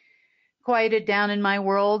be quieted down in my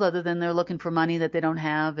world, other than they're looking for money that they don't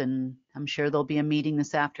have. And I'm sure there'll be a meeting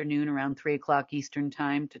this afternoon around 3:00 Eastern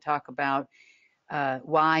time to talk about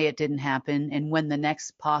why it didn't happen and when the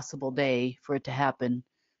next possible day for it to happen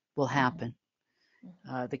will happen.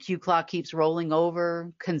 The Q clock keeps rolling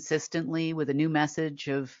over consistently with a new message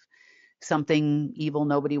of something evil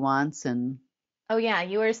nobody wants. And oh yeah,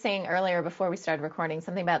 you were saying earlier before we started recording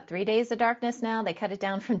something about 3 days of darkness now. They cut it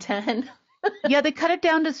down from 10. Yeah, they cut it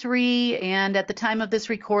down to 3. And at the time of this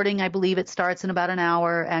recording, I believe it starts in about an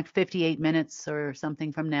hour at 58 minutes or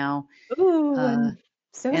something from now. Ooh,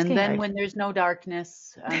 so and scared. Then when there's no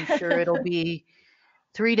darkness, I'm sure it'll be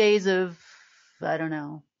 3 days of, I don't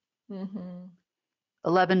know,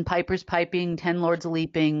 11 pipers piping, 10 lords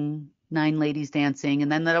a-leaping, 9 ladies dancing,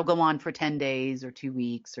 and then that'll go on for 10 days or 2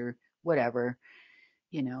 weeks or whatever,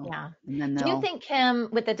 Yeah. And then do you think, Kim,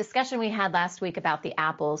 with the discussion we had last week about the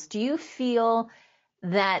apples, do you feel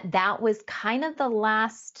that was kind of the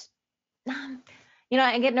last,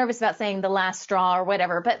 I get nervous about saying the last straw or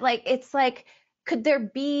whatever, but like, it's like, could there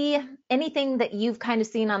be anything that you've kind of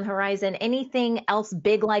seen on the horizon, anything else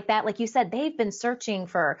big like that? Like you said, they've been searching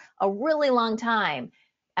for a really long time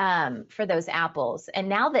for those apples. And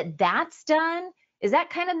now that that's done, is that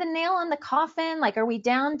kind of the nail in the coffin? Like, are we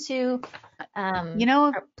down to,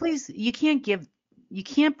 please, you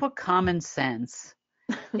can't put common sense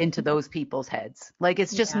into those people's heads. Like,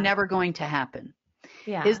 it's just never going to happen.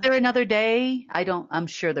 Yeah. Is there another day? I'm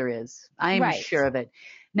sure there is. I'm sure of it.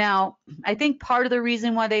 Now, I think part of the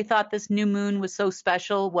reason why they thought this new moon was so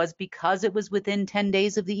special was because it was within 10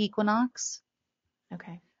 days of the equinox.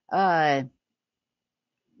 Okay.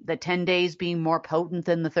 The 10 days being more potent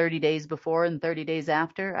than the 30 days before and 30 days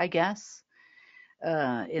after, I guess.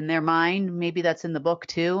 In their mind, maybe that's in the book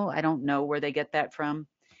too. I don't know where they get that from.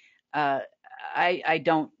 I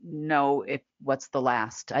don't know what's the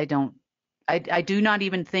last. I do not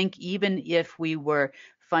even think, even if we were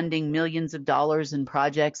funding millions of dollars in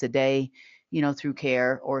projects a day, through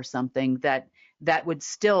CARE or something, that would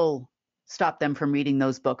still stop them from reading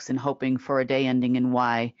those books and hoping for a day ending in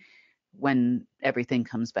Y when everything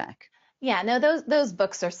comes back. Yeah, no, those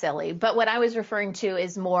books are silly. But what I was referring to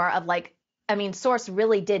is more of like, Source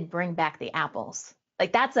really did bring back the apples.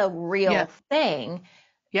 Like, that's a real thing.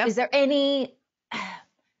 Yeah. Is there any,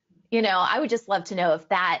 I would just love to know if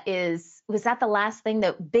was that the last thing,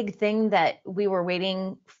 the big thing that we were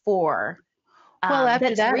waiting for? Well,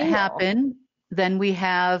 after that happened, then we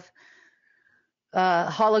have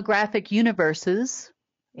holographic universes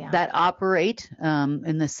that operate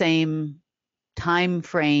in the same time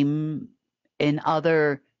frame in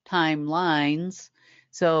other timelines.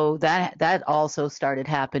 So that also started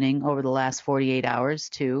happening over the last 48 hours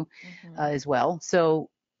too, as well. So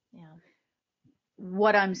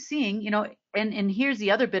what I'm seeing, and here's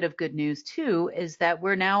the other bit of good news too, is that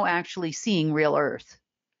we're now actually seeing real Earth,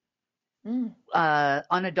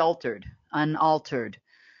 unaltered,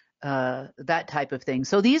 that type of thing.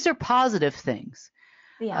 So these are positive things.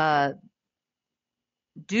 Yeah.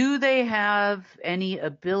 Do they have any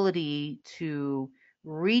ability to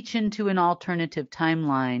reach into an alternative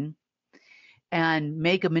timeline and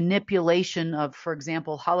make a manipulation of, for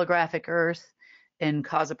example, holographic Earth and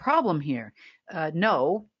cause a problem here?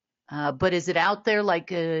 No. But is it out there like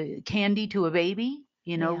candy to a baby?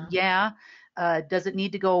 Yeah. Does it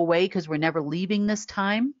need to go away because we're never leaving this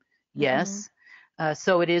time? Yes.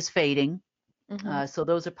 So it is fading. So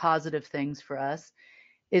those are positive things for us.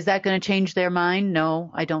 Is that going to change their mind? No,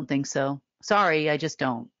 I don't think so. Sorry, I just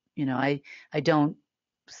don't. I don't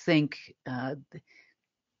think, I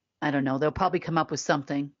don't know. They'll probably come up with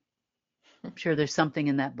something. I'm sure there's something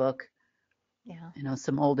in that book. Yeah.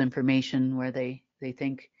 Some old information where they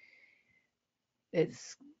think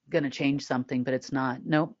it's going to change something, but it's not.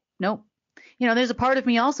 Nope. There's a part of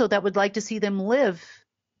me also that would like to see them live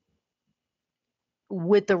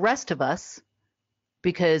with the rest of us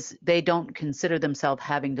because they don't consider themselves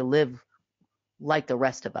having to live like the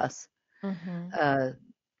rest of us.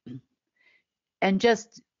 And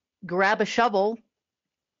just grab a shovel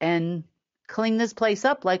and clean this place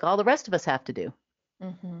up like all the rest of us have to do.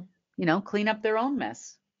 Clean up their own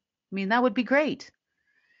mess. That would be great.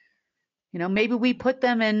 Maybe we put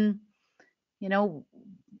them in,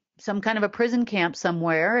 some kind of a prison camp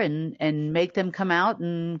somewhere and make them come out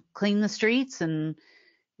and clean the streets and,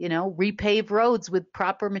 repave roads with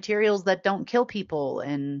proper materials that don't kill people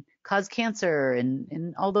and cause cancer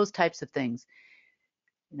and all those types of things.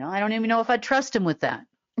 I don't even know if I'd trust them with that.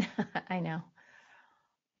 I know.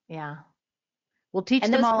 Yeah. We'll teach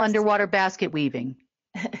them all underwater basket weaving.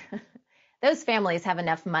 Those families have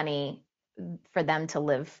enough money for them to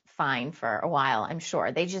live fine for a while, I'm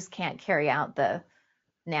sure. They just can't carry out the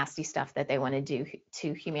nasty stuff that they want to do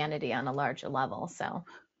to humanity on a larger level. So,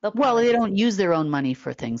 they don't use their own money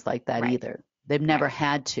for things like that either. They've never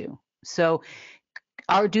had to. So,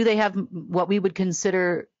 do they have what we would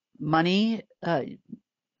consider money?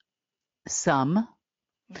 Some.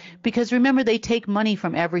 Because remember, they take money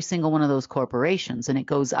from every single one of those corporations and it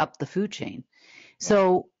goes up the food chain.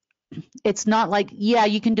 So it's not like,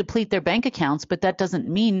 you can deplete their bank accounts, but that doesn't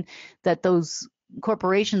mean that those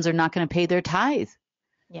corporations are not going to pay their tithe.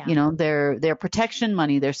 Their protection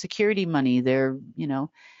money, their security money,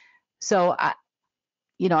 so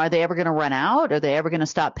are they ever going to run out? Are they ever going to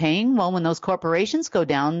stop paying? Well, when those corporations go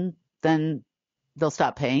down, then they'll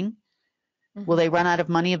stop paying. Will they run out of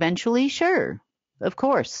money eventually? Sure. Of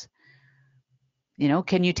course.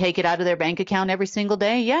 Can you take it out of their bank account every single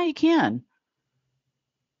day? Yeah, you can.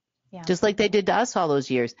 Yeah. Just like they did to us all those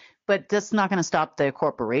years. But that's not going to stop their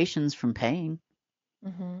corporations from paying.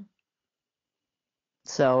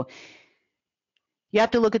 So, you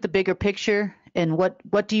have to look at the bigger picture and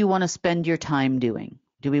what do you want to spend your time doing?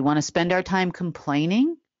 Do we want to spend our time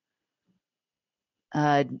complaining?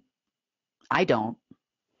 I don't.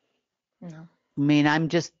 No. I mean, I'm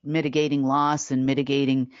just mitigating loss and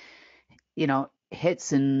mitigating,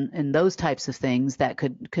 hits and those types of things that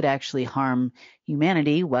could actually harm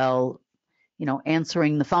humanity. Well,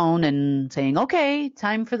 answering the phone and saying, okay,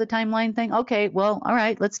 time for the timeline thing. Okay, well, all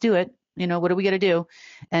right, let's do it. What are we going to do?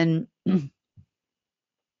 And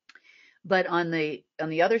but on the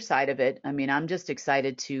other side of it, I mean, I'm just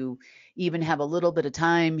excited to even have a little bit of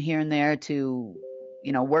time here and there to,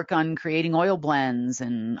 work on creating oil blends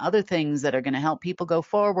and other things that are going to help people go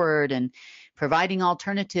forward and providing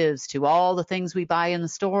alternatives to all the things we buy in the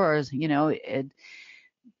stores.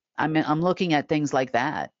 I'm looking at things like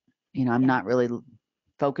that. I'm not really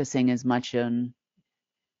focusing as much on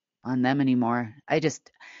them anymore. I just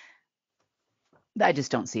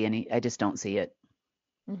don't see any. I just don't see it.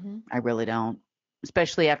 Mm-hmm. I really don't,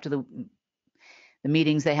 especially after the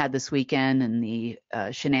meetings they had this weekend and the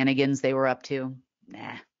shenanigans they were up to.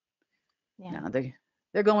 Nah, no,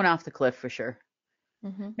 they're going off the cliff for sure.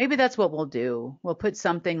 Mm-hmm. Maybe that's what we'll do. We'll put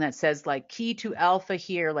something that says like key to alpha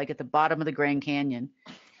here, like at the bottom of the Grand Canyon,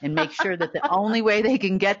 and make sure that the only way they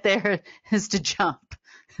can get there is to jump.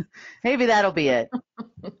 Maybe that'll be it.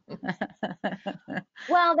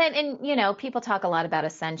 Well, then, and people talk a lot about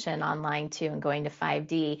ascension online too, and going to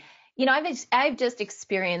 5D. I've just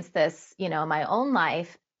experienced this, in my own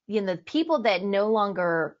life. The people that no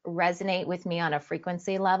longer resonate with me on a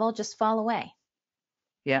frequency level just fall away.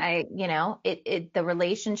 Yeah. The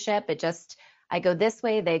relationship, I go this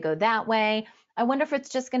way, they go that way. I wonder if it's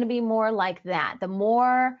just going to be more like that. The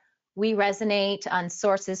more we resonate on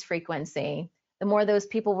source's frequency, the more those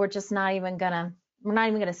people we're not even going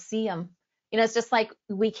to see them. It's just like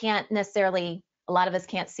we can't necessarily, a lot of us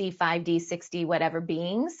can't see 5D, 6D, whatever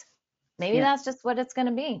beings. Maybe that's just what it's going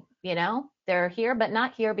to be. They're here, but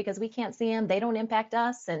not here because we can't see them. They don't impact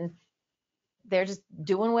us, and they're just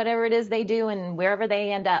doing whatever it is they do and wherever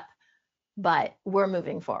they end up. But we're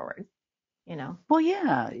moving forward, Well,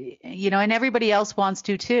 yeah, and everybody else wants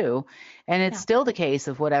to too. And it's still the case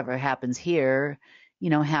of whatever happens here,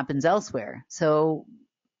 happens elsewhere. So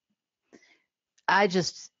I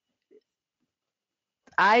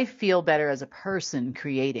feel better as a person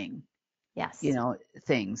creating,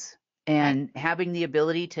 things. And having the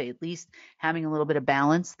ability to at least having a little bit of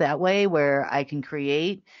balance that way where I can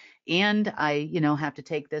create and I, have to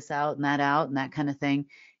take this out and that kind of thing,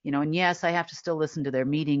 and yes, I have to still listen to their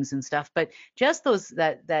meetings and stuff, but just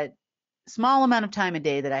that small amount of time a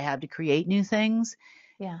day that I have to create new things,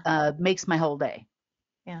 makes my whole day.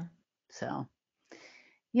 Yeah. So,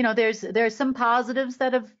 there's some positives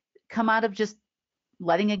that have come out of just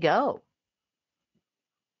letting it go.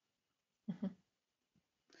 Mm-hmm.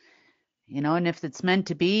 And if it's meant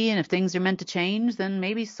to be and if things are meant to change, then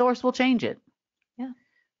maybe source will change it. Yeah.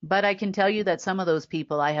 But I can tell you that some of those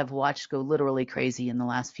people I have watched go literally crazy in the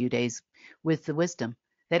last few days with the wisdom.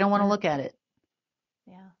 They don't want to look at it.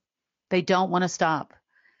 Yeah. They don't want to stop.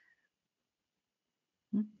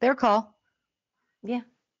 Their call. Yeah.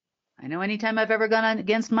 I know anytime I've ever gone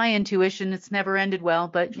against my intuition, it's never ended well,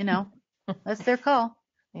 but that's their call.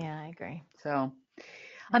 Yeah, I agree. So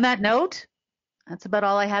on that note, that's about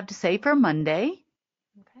all I have to say for Monday.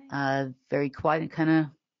 Okay. Very quiet, kind of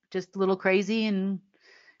just a little crazy and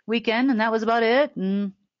weekend, and that was about it.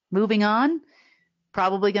 And moving on,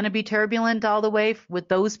 probably going to be turbulent all the way with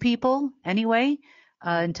those people anyway,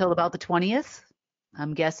 until about the 20th,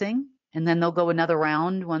 I'm guessing. And then they'll go another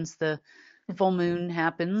round once the full moon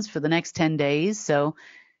happens for the next 10 days. So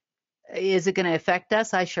is it going to affect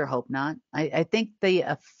us? I sure hope not. I think the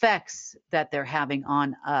effects that they're having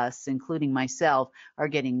on us, including myself, are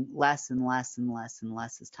getting less and less and less and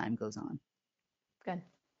less as time goes on. Good.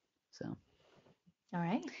 So. All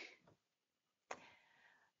right.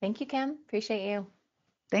 Thank you, Kim. Appreciate you.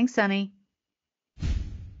 Thanks, Sunny.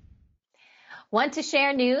 Want to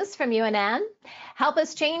share news from UNN? Help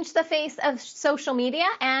us change the face of social media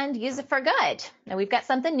and use it for good. Now we've got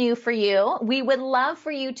something new for you. We would love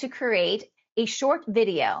for you to create a short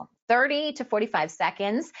video, 30 to 45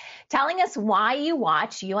 seconds, telling us why you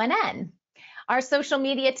watch UNN. Our social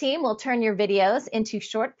media team will turn your videos into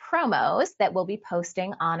short promos that we'll be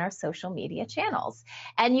posting on our social media channels.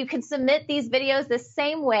 And you can submit these videos the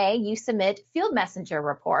same way you submit Field Messenger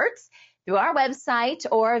reports, through our website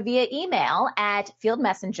or via email at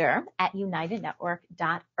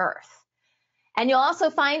fieldmessenger@unitednetwork.earth. And you'll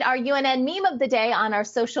also find our UNN meme of the day on our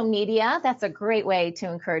social media. That's a great way to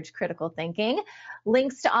encourage critical thinking.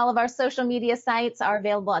 Links to all of our social media sites are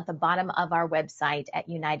available at the bottom of our website at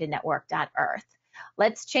unitednetwork.earth.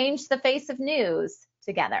 Let's change the face of news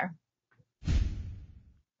together.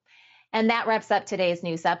 And that wraps up today's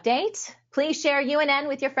news update. Please share UNN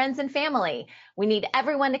with your friends and family. We need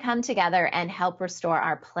everyone to come together and help restore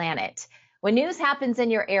our planet. When news happens in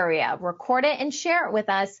your area, record it and share it with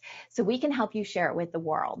us so we can help you share it with the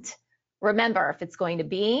world. Remember, if it's going to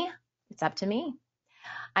be, it's up to me.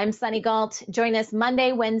 I'm Sunny Galt. Join us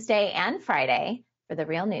Monday, Wednesday, and Friday for The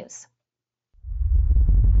Real News.